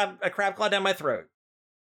crab claw down my throat.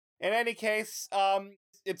 In any case,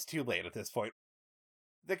 it's too late at this point.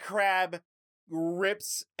 The crab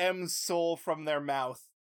rips M's soul from their mouth,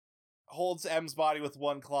 holds M's body with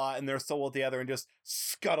one claw and their soul with the other, and just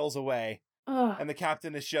scuttles away. Ugh. And the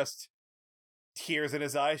captain is just tears in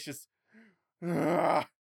his eyes, just "Ugh,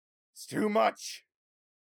 it's too much."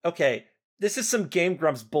 Okay, this is some Game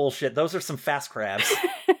Grumps bullshit. Those are some fast crabs.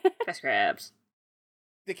 Fast crabs.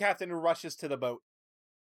 The captain rushes to the boat,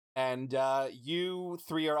 and you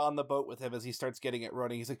 3 are on the boat with him as he starts getting it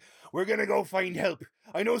running. He's like, "We're gonna go find help.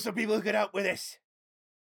 I know some people who can help with this."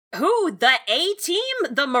 Who? The A-Team?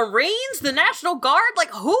 The Marines? The National Guard? Like,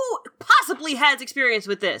 who possibly has experience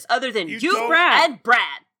with this other than You you, don't- Brad. and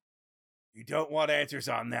Brad? You don't want answers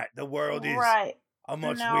on that. The world is Right. a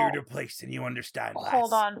much No. weirder place than you understand.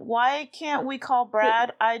 Hold lass. on. Why can't we call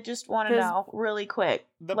Brad? I just want to 'cause- know really quick.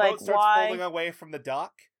 The Like, boat starts why? pulling away from the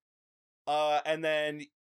dock, and then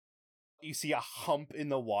you see a hump in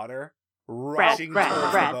the water rushing towards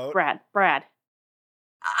the boat, Brad.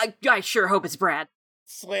 I sure hope it's Brad.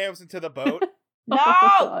 slams into the boat, No! Oh,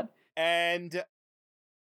 God. and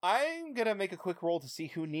I'm gonna make a quick roll to see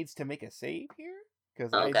who needs to make a save here,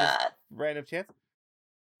 because Oh, I God. just random chance.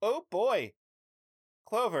 Oh boy,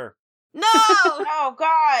 Clover. No! Oh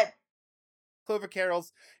god! Clover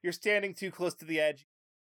Carols, you're standing too close to the edge.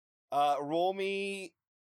 Roll me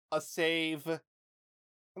a save. I'm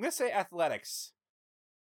gonna say athletics.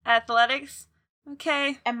 Athletics?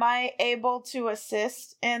 Okay. Am I able to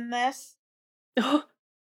assist in this?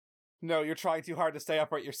 No, you're trying too hard to stay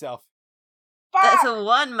upright yourself. That's Fuck! a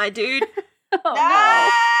 1, my dude. Oh,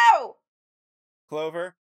 No!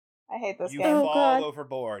 Clover, I hate this you game. Oh, fall God.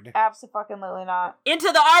 overboard. Absolutely not.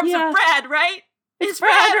 Into the arms Yeah. of Brad, right? It's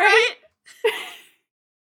Brad, Brad, right? right?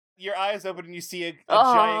 Your eyes open and you see a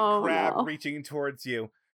Oh, giant crab no. reaching towards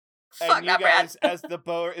you. Fuck And you that, Brad. guys, as the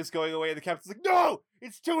boat is going away, the captain's like, "No!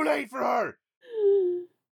 It's too late for her!"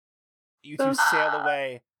 You two sail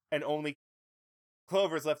away, and only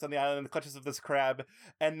Clover's left on the island in the clutches of this crab,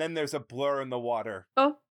 and then there's a blur in the water.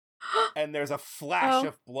 Oh. And there's a flash Oh.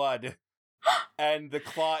 of blood, and the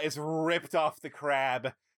claw is ripped off the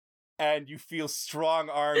crab, and you feel strong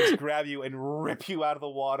arms grab you and rip you out of the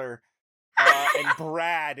water, and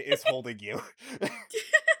Brad is holding you.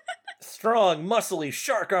 Strong, muscly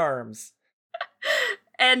shark arms.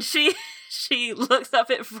 And she She looks up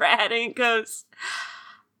at Brad and goes,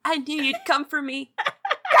 I knew you'd come for me.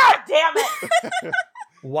 God damn it!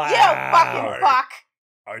 Wow. You fucking fuck!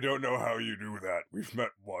 I don't know how you do that. We've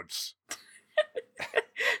met once.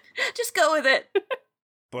 Just go with it.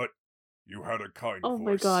 But you had a kind Oh voice.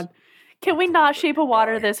 my god. Can we not shape of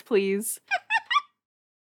water this, please?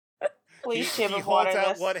 Please, shape he of water holds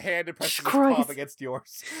out this. one hand and presses his Christ. palm against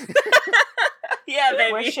yours. Yeah,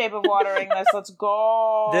 baby. We're shape of watering this. Let's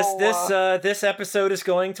go. This episode is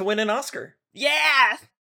going to win an Oscar. Yeah!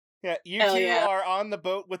 Yeah, you Hell two yeah. are on the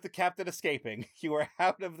boat with the captain escaping. You are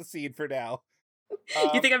out of the scene for now.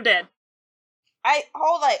 You think I'm dead?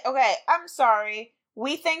 Hold it. Okay, I'm sorry.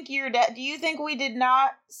 We think you're dead. Do you think we did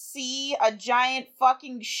not see a giant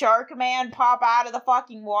fucking shark man pop out of the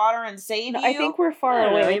fucking water and save No, you? I think we're I far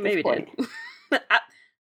don't know, away at maybe this we point. did.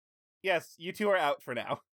 Yes, you two are out for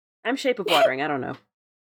now. I'm shape of watering, I don't know.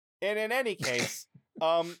 And in any case,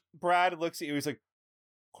 Brad looks at you. He's like,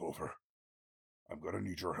 Clover, I'm gonna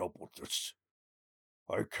need your help with this.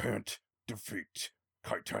 I can't defeat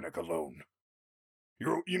Titanic alone.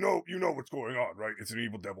 You know what's going on, right? It's an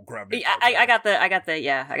evil devil crab. named I got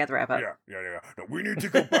Titanic. the wrap up. Yeah. No, we need to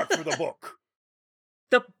go back for the book.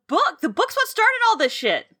 The book's what started all this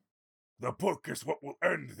shit. The book is what will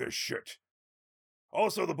end this shit.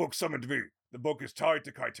 Also, the book summoned me. The book is tied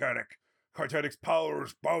to Titanic. Titanic's power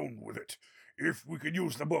is bound with it. If we could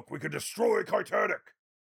use the book, we could destroy Titanic.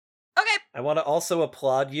 Okay. I want to also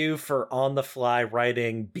applaud you for on the fly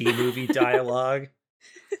writing B-movie dialogue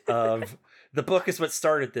of the book is what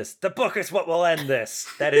started this. The book is what will end this.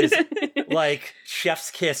 That is like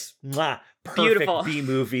chef's kiss. Mwah, perfect Beautiful.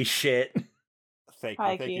 B-movie shit. thank you,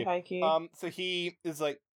 thank you. High key. So he is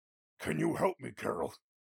like, Can you help me, Carol?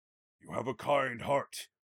 You have a kind heart.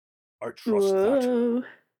 I trust that. Whoa.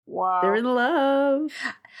 Wow. They're in love.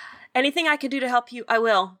 Anything I can do to help you, I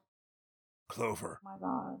will. Clover, Oh my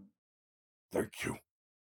god. thank you.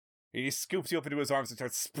 he scoops you up into his arms and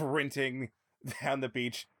starts sprinting down the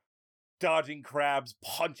beach, dodging crabs,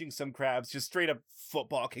 punching some crabs, just straight up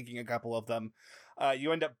football kicking a couple of them.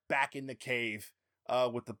 You end up back in the cave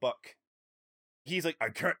with the book. He's like, I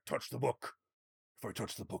can't touch the book. If I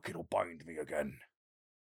touch the book, it'll bind me again.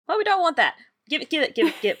 Well, we don't want that. Give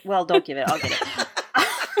it. Well, don't give it. I'll get it.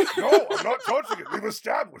 No, I'm not touching it. We've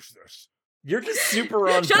established this. You're just super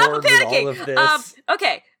on Shut up board and with all panicking. of this.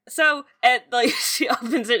 Okay. So, she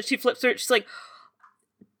opens it. She flips through it. She's like,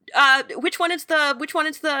 which one is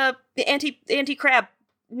the anti crab?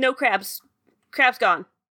 No crabs. Crab's gone.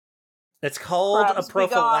 It's called Crabs a be gone.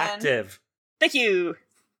 prophylactive. Thank you.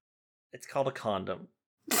 It's called a condom.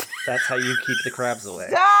 That's how you keep the crabs away.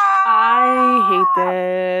 I hate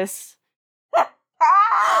this.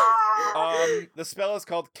 the spell is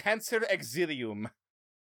called Cancer Exilium.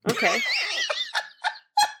 Okay.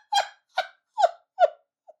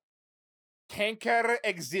 Canker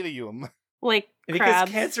Exilium. Like Because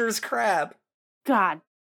crabs. cancer is crab. God.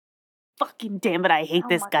 Fucking damn it, I hate Oh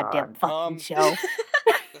this my goddamn God. fucking show.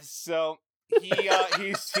 So he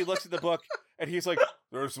looks at the book and he's like,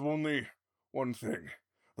 There's only one thing.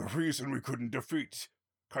 The reason we couldn't defeat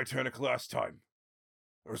Titanic last time.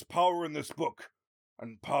 There's power in this book,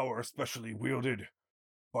 and power especially wielded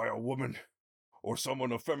by a woman or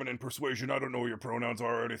someone of feminine persuasion. I don't know what your pronouns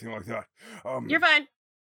are or anything like that. You're fine.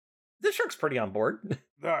 The shark's pretty on board.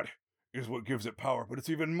 That is what gives it power, but it's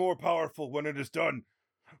even more powerful when it is done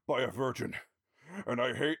by a virgin. And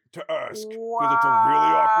I hate to ask, because it's a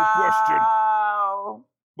really awkward question, Wow.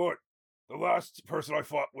 but the last person I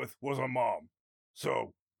fought with was a mom.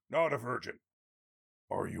 So, not a virgin.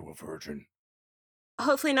 Are you a virgin?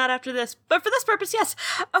 Hopefully not after this, but for this purpose, yes.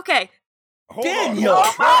 Okay. Hold Daniel! on,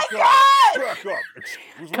 Oh my God! Back up!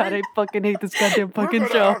 Excuse God, me? I fucking hate this goddamn We're fucking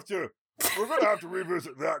gonna show. have to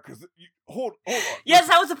revisit that, because... Hold on. Yes,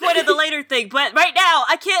 that was the point of the later thing, but right now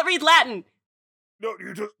I can't read Latin. No,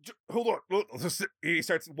 you just hold on. Look, he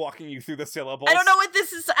starts walking you through the syllables. I don't know what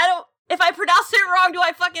this is. If I pronounce it wrong, do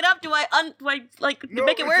I fuck it up? Do I No,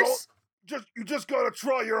 make it it's worse? you just gotta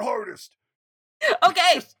try your hardest.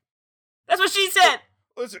 Okay. That's what she said.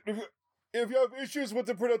 Listen, if you have issues with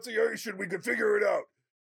the pronunciation, we can figure it out.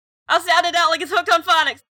 I'll sound it out like it's hooked on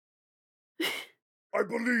phonics. I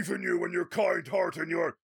believe in you and your kind heart and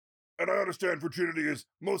your... And I understand virginity is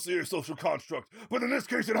mostly a social construct, but in this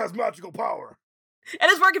case it has magical power. And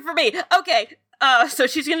it's working for me. Okay. So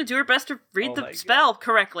she's gonna do her best to read Oh the my spell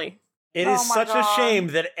correctly. It Oh is my such God. a shame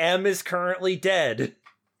that M is currently dead.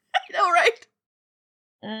 I know, right?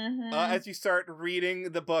 Mm-hmm. As you start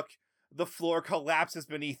reading the book, the floor collapses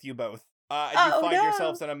beneath you both. And you Oh, find no.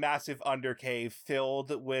 yourselves in a massive undercave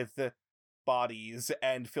filled with bodies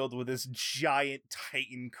and filled with this giant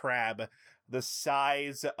titan crab the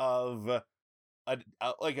size of a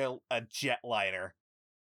jetliner.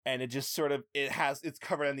 And it just sort of, it's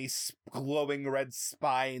covered in these glowing red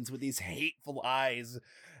spines with these hateful eyes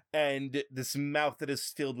and this mouth that is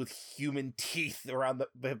filled with human teeth around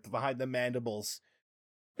behind the mandibles.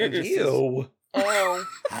 And just Ew. Oh.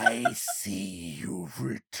 I see you've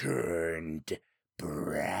returned,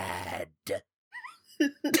 Brad.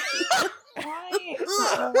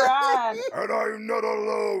 Why, Brad? And I'm not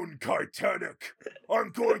alone, Titanic. I'm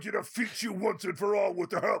going to defeat you once and for all with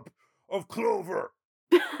the help of Clover.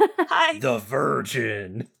 Hi. The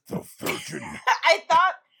Virgin. The Virgin.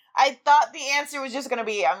 I thought the answer was just gonna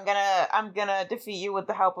be I'm gonna defeat you with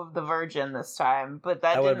the help of the Virgin this time, but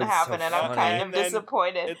that would've didn't been so happen, and I'm funny. kind And of then-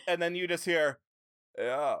 disappointed. And then you just hear,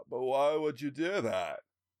 yeah, but why would you do that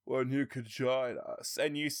when you could join us?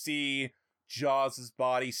 And you see Jaws'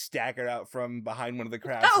 body stagger out from behind one of the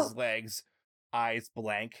crabs' legs, eyes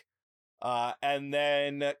blank. And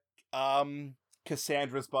then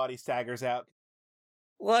Cassandra's body staggers out.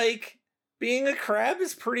 Like, being a crab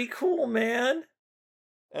is pretty cool, man.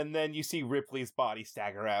 And then you see Ripley's body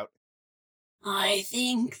stagger out. I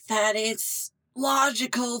think that it's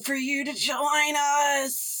logical for you to join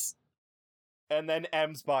us. And then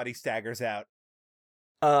M's body staggers out.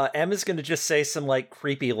 Emma's gonna just say some, like,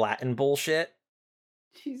 creepy Latin bullshit.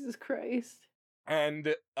 Jesus Christ.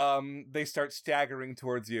 And they start staggering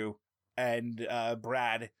towards you. And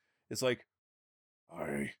Brad is like,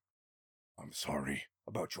 I'm sorry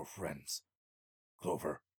about your friends,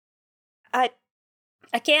 Clover. I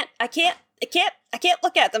can't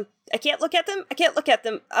look at them. I can't look at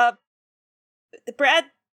them. Brad,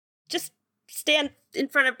 just stand in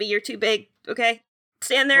front of me. You're too big, okay?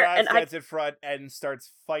 Stand there Brad and stands in front and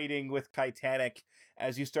starts fighting with Titanic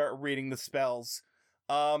as you start reading the spells.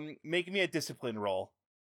 Make me a discipline roll.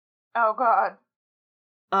 Oh God.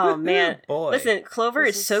 Oh man. Boy. Listen, Clover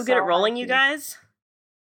This is is so good so at rolling, you hypey. guys.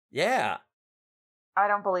 Yeah. I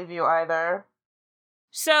don't believe you either.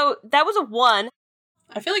 So that was a 1.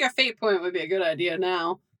 I feel like a fate point would be a good idea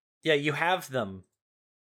now. Yeah, you have them.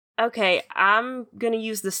 Okay, I'm gonna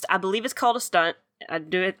use this. I believe it's called a stunt. I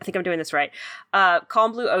think I'm doing this right.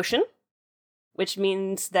 Calm Blue Ocean, which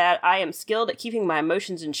means that I am skilled at keeping my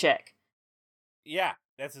emotions in check. Yeah,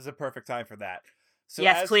 this is a perfect time for that. So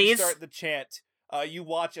Yes, as please. you start the chant, you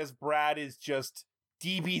watch as Brad is just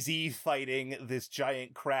DBZ fighting this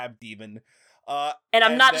giant crab demon. And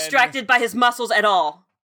I'm not then, distracted by his muscles at all.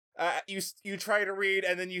 You try to read,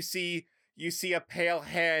 and then you see a pale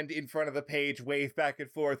hand in front of the page wave back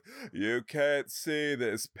and forth. You can't see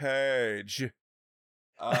this page.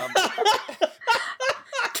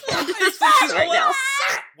 Right now.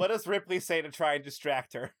 What does Ripley say to try and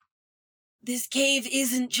distract her? This cave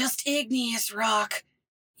isn't just igneous rock.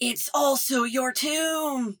 It's also your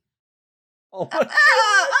tomb. Oh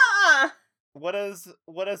my What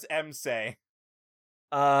does M say?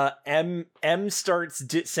 M starts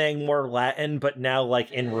saying more Latin, but now,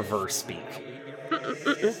 like, in reverse speak.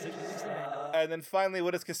 And then finally,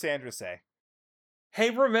 what does Cassandra say? Hey,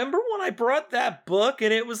 remember when I brought that book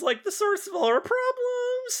and it was, like, the source of all our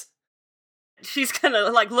problems? She's gonna,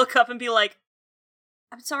 like, look up and be like,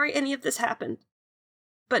 I'm sorry any of this happened,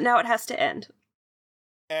 but now it has to end.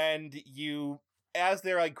 And you, as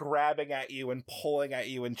they're, like, grabbing at you and pulling at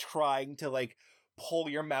you and trying to, like, pull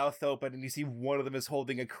your mouth open, and you see one of them is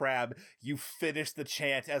holding a crab, you finish the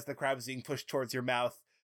chant as the crab is being pushed towards your mouth.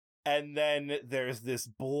 And then there's this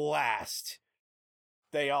blast.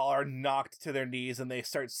 They all are knocked to their knees and they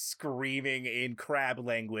start screaming in crab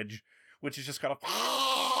language, which is just kind of...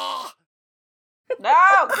 Oh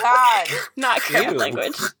God. Not crab Ew.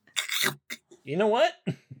 language. You know what?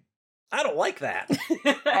 I don't like that.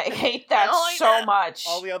 I hate that I don't like so that. much.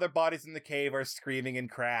 All the other bodies in the cave are screaming in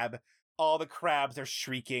crab. All the crabs are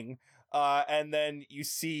shrieking. And then you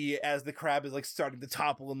see, as the crab is like starting to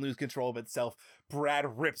topple and lose control of itself,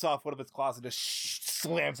 Brad rips off one of its claws and just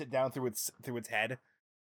slams it down through its head.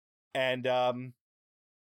 And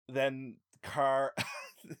then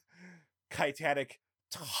Titanic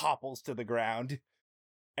topples to the ground,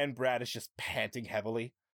 and Brad is just panting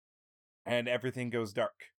heavily, and everything goes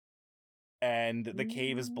dark. And the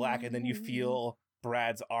cave is black, and then you feel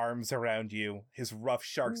Brad's arms around you, his rough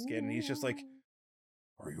shark skin, and he's just like,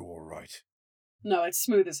 Are you alright? No, it's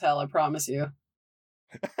smooth as hell, I promise you.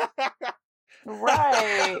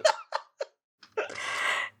 Right.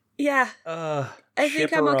 Yeah. I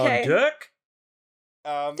think I'm okay. Dick?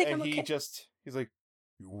 think and I'm he's okay. like,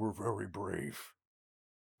 You were very brave.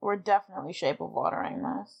 We're definitely shape of watering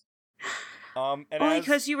this. and Only as,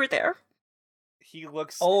 because you were there. He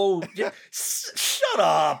looks. Oh, shut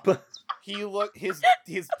up!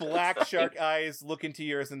 His black shark eyes look into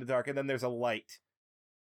yours in the dark, and then there's a light.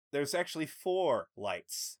 There's actually 4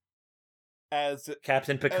 lights. As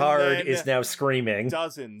Captain Picard then is now screaming.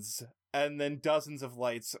 dozens of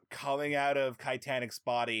lights coming out of Titanic's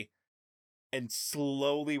body and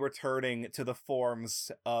slowly returning to the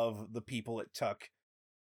forms of the people it took.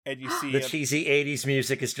 And you see The cheesy 80s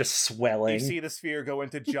music is just swelling. You see the sphere go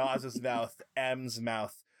into Jaws' mouth, M's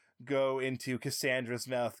mouth, go into Cassandra's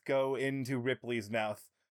mouth, go into Ripley's mouth.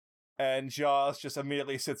 And Jaws just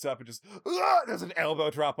immediately sits up and just, there's an elbow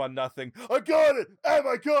drop on nothing. I got it! Em,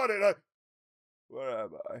 I got it! Where am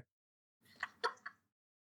I?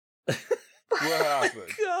 What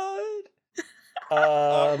happened?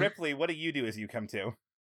 God. Ripley, what do you do as you come to?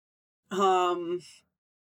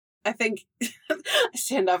 I think I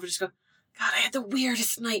stand up and just go, God, I had the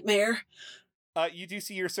weirdest nightmare. You do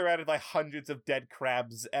see you're surrounded by hundreds of dead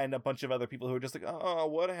crabs and a bunch of other people who are just like, oh,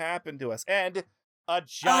 what happened to us? And a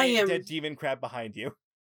giant dead demon crab behind you.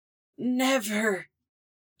 Never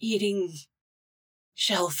eating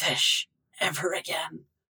shellfish ever again.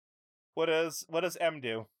 What does M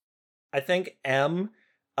do? I think M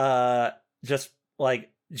just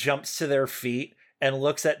like jumps to their feet and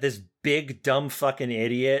looks at this big dumb fucking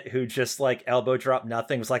idiot who just like elbow dropped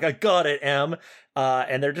nothing, was like, I got it, M.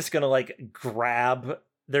 And they're just gonna grab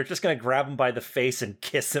him by the face and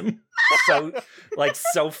kiss him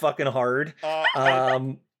so fucking hard.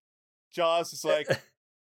 Jaws is like,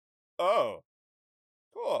 oh,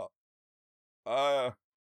 cool.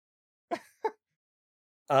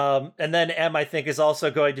 And then M, I think, is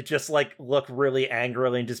also going to just look really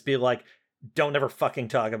angrily and just be like, don't ever fucking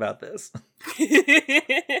talk about this.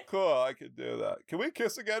 Cool, I can do that. Can we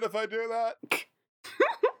kiss again if I do that?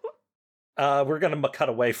 We're gonna cut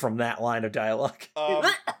away from that line of dialogue.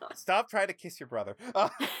 Stop trying to kiss your brother.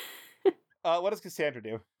 What does Cassandra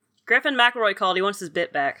do? Griffin McElroy called. He wants his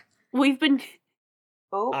bit back. We've been...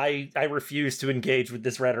 Oh. I refuse to engage with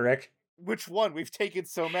this rhetoric. Which one? We've taken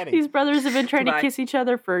so many. These brothers have been trying to kiss each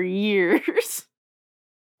other for years.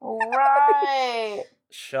 Right.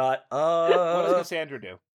 Shut up. What does Cassandra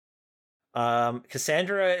do?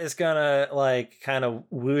 Cassandra is gonna kind of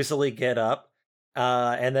woozily get up,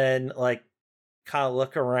 and then kind of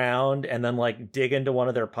look around, and then dig into one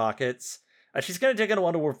of their pockets. She's gonna dig into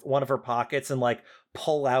one of her pockets and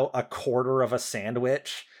pull out a quarter of a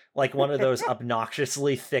sandwich, one of those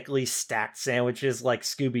obnoxiously thickly stacked sandwiches, like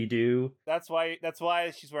Scooby-Doo. That's why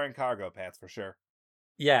she's wearing cargo pants for sure.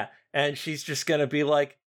 Yeah, and she's just gonna be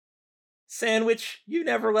like, sandwich, you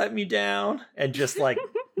never let me down, and just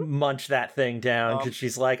munch that thing down, because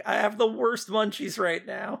she's like, I have the worst munchies right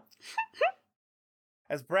now.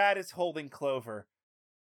 As Brad is holding Clover,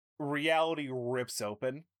 reality rips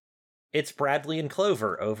open. It's Bradley and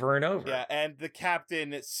Clover over and over. Yeah, and the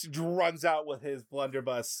captain runs out with his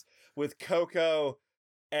blunderbuss with Coco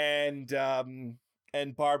and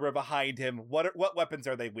Barbara behind him. What weapons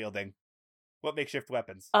are they wielding? What makeshift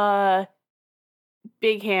weapons?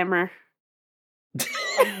 Big hammer.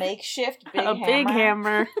 A makeshift big hammer? Big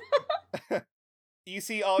hammer. You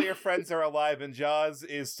see all your friends are alive, and Jaws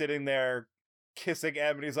is sitting there kissing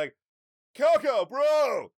M, and he's like, Coco,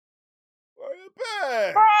 bro! Where you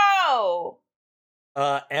been? Bro!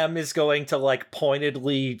 M is going to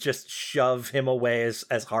pointedly just shove him away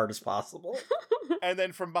as hard as possible. And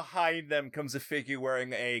then from behind them comes a figure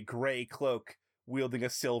wearing a gray cloak, wielding a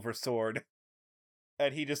silver sword.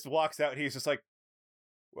 And he just walks out, and he's just like,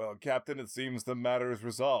 well, Captain, it seems the matter is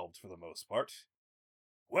resolved for the most part.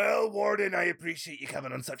 Well, Warden, I appreciate you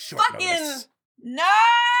coming on such short notice. No!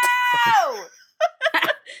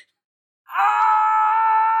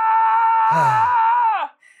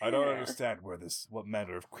 I don't understand what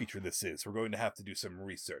manner of creature this is. We're going to have to do some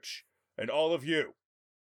research. And all of you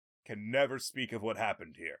can never speak of what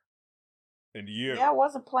happened here. And you. Yeah, I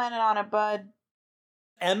wasn't planning on it, bud.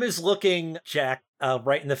 M is looking Jack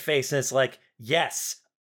right in the face, and it's like, yes,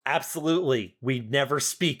 absolutely. We never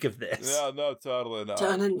speak of this. Yeah, no, totally not.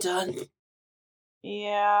 Done and done.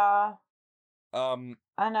 Yeah.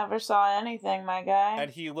 I never saw anything, my guy.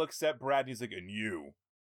 And he looks at Brad, and he's like, and you,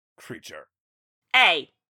 creature.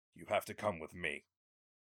 Hey. You have to come with me.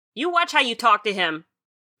 You watch how you talk to him.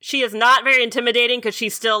 She is not very intimidating because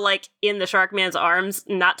she's still, in the shark man's arms,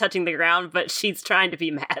 not touching the ground, but she's trying to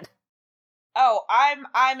be mad. Oh,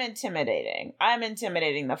 I'm intimidating. I'm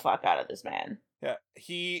intimidating the fuck out of this man. Yeah,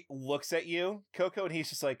 he looks at you, Coco, and he's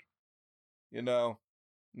just like,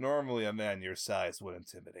 normally a man your size would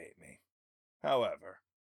intimidate me. However,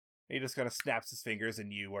 he just kind of snaps his fingers,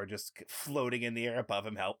 and you are just floating in the air above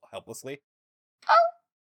him helplessly. Oh!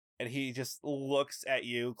 and he just looks at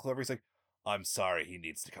you. Clover's like, I'm sorry, he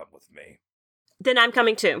needs to come with me. Then I'm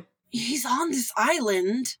coming too. He's on this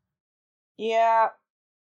island. Yeah,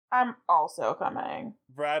 I'm also coming.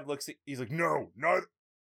 Brad looks at, he's like, no, not.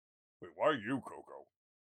 Wait, why you, Coco?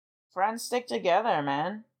 Friends stick together,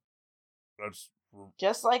 man. That's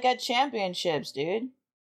Just like at championships, dude.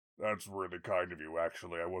 That's really kind of you,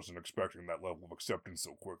 actually. I wasn't expecting that level of acceptance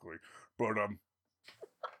so quickly. But,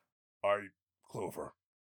 Clover,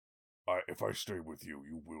 if I stay with you,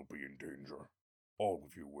 you will be in danger. All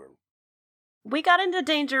of you will. We got into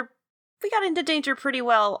danger pretty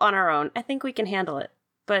well on our own. I think we can handle it.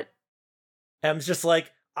 But M's just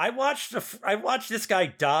like, I watched this guy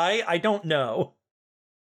die. I don't know.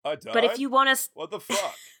 I died? But if you want us What the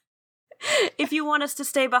fuck? if you want us to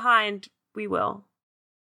stay behind, we will.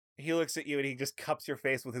 He looks at you and he just cups your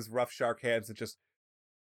face with his rough shark hands and just,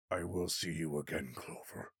 I will see you again,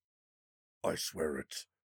 Clover. I swear it.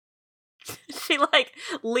 She like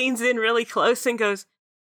leans in really close and goes,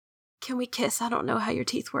 "Can we kiss? I don't know how your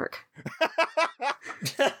teeth work."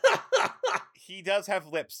 he does have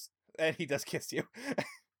lips and he does kiss you.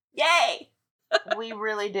 Yay! We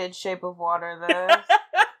really did Shape of Water this.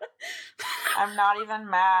 I'm not even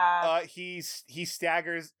mad. He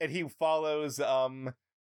staggers and he follows the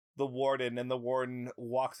warden, and the warden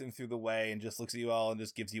walks him through the way and just looks at you all and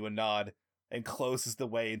just gives you a nod and closes the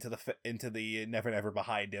way into the Never Never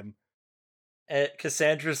behind him.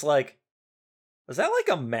 Cassandra's like, was that like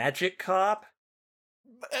a magic cop?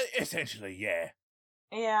 Essentially, yeah.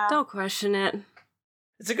 Yeah. Don't question it.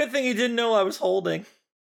 It's a good thing he didn't know I was holding.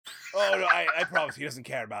 Oh, no, I promise he doesn't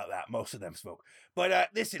care about that. Most of them smoke. But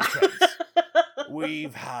listen, friends,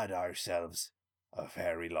 we've had ourselves a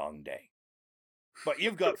very long day. But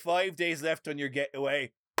you've got 5 days left on your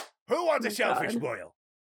getaway. Who wants a shellfish boil?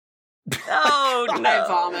 Oh, no. I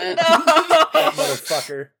vomit. That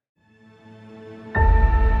motherfucker.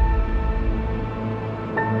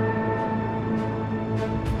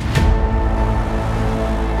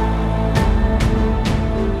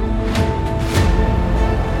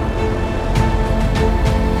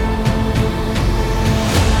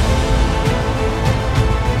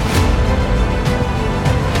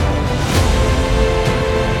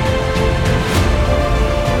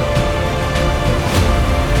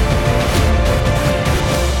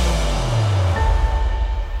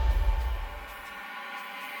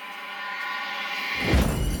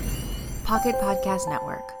 Pocket Podcast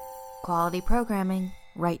Network. Quality programming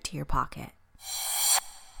right to your pocket.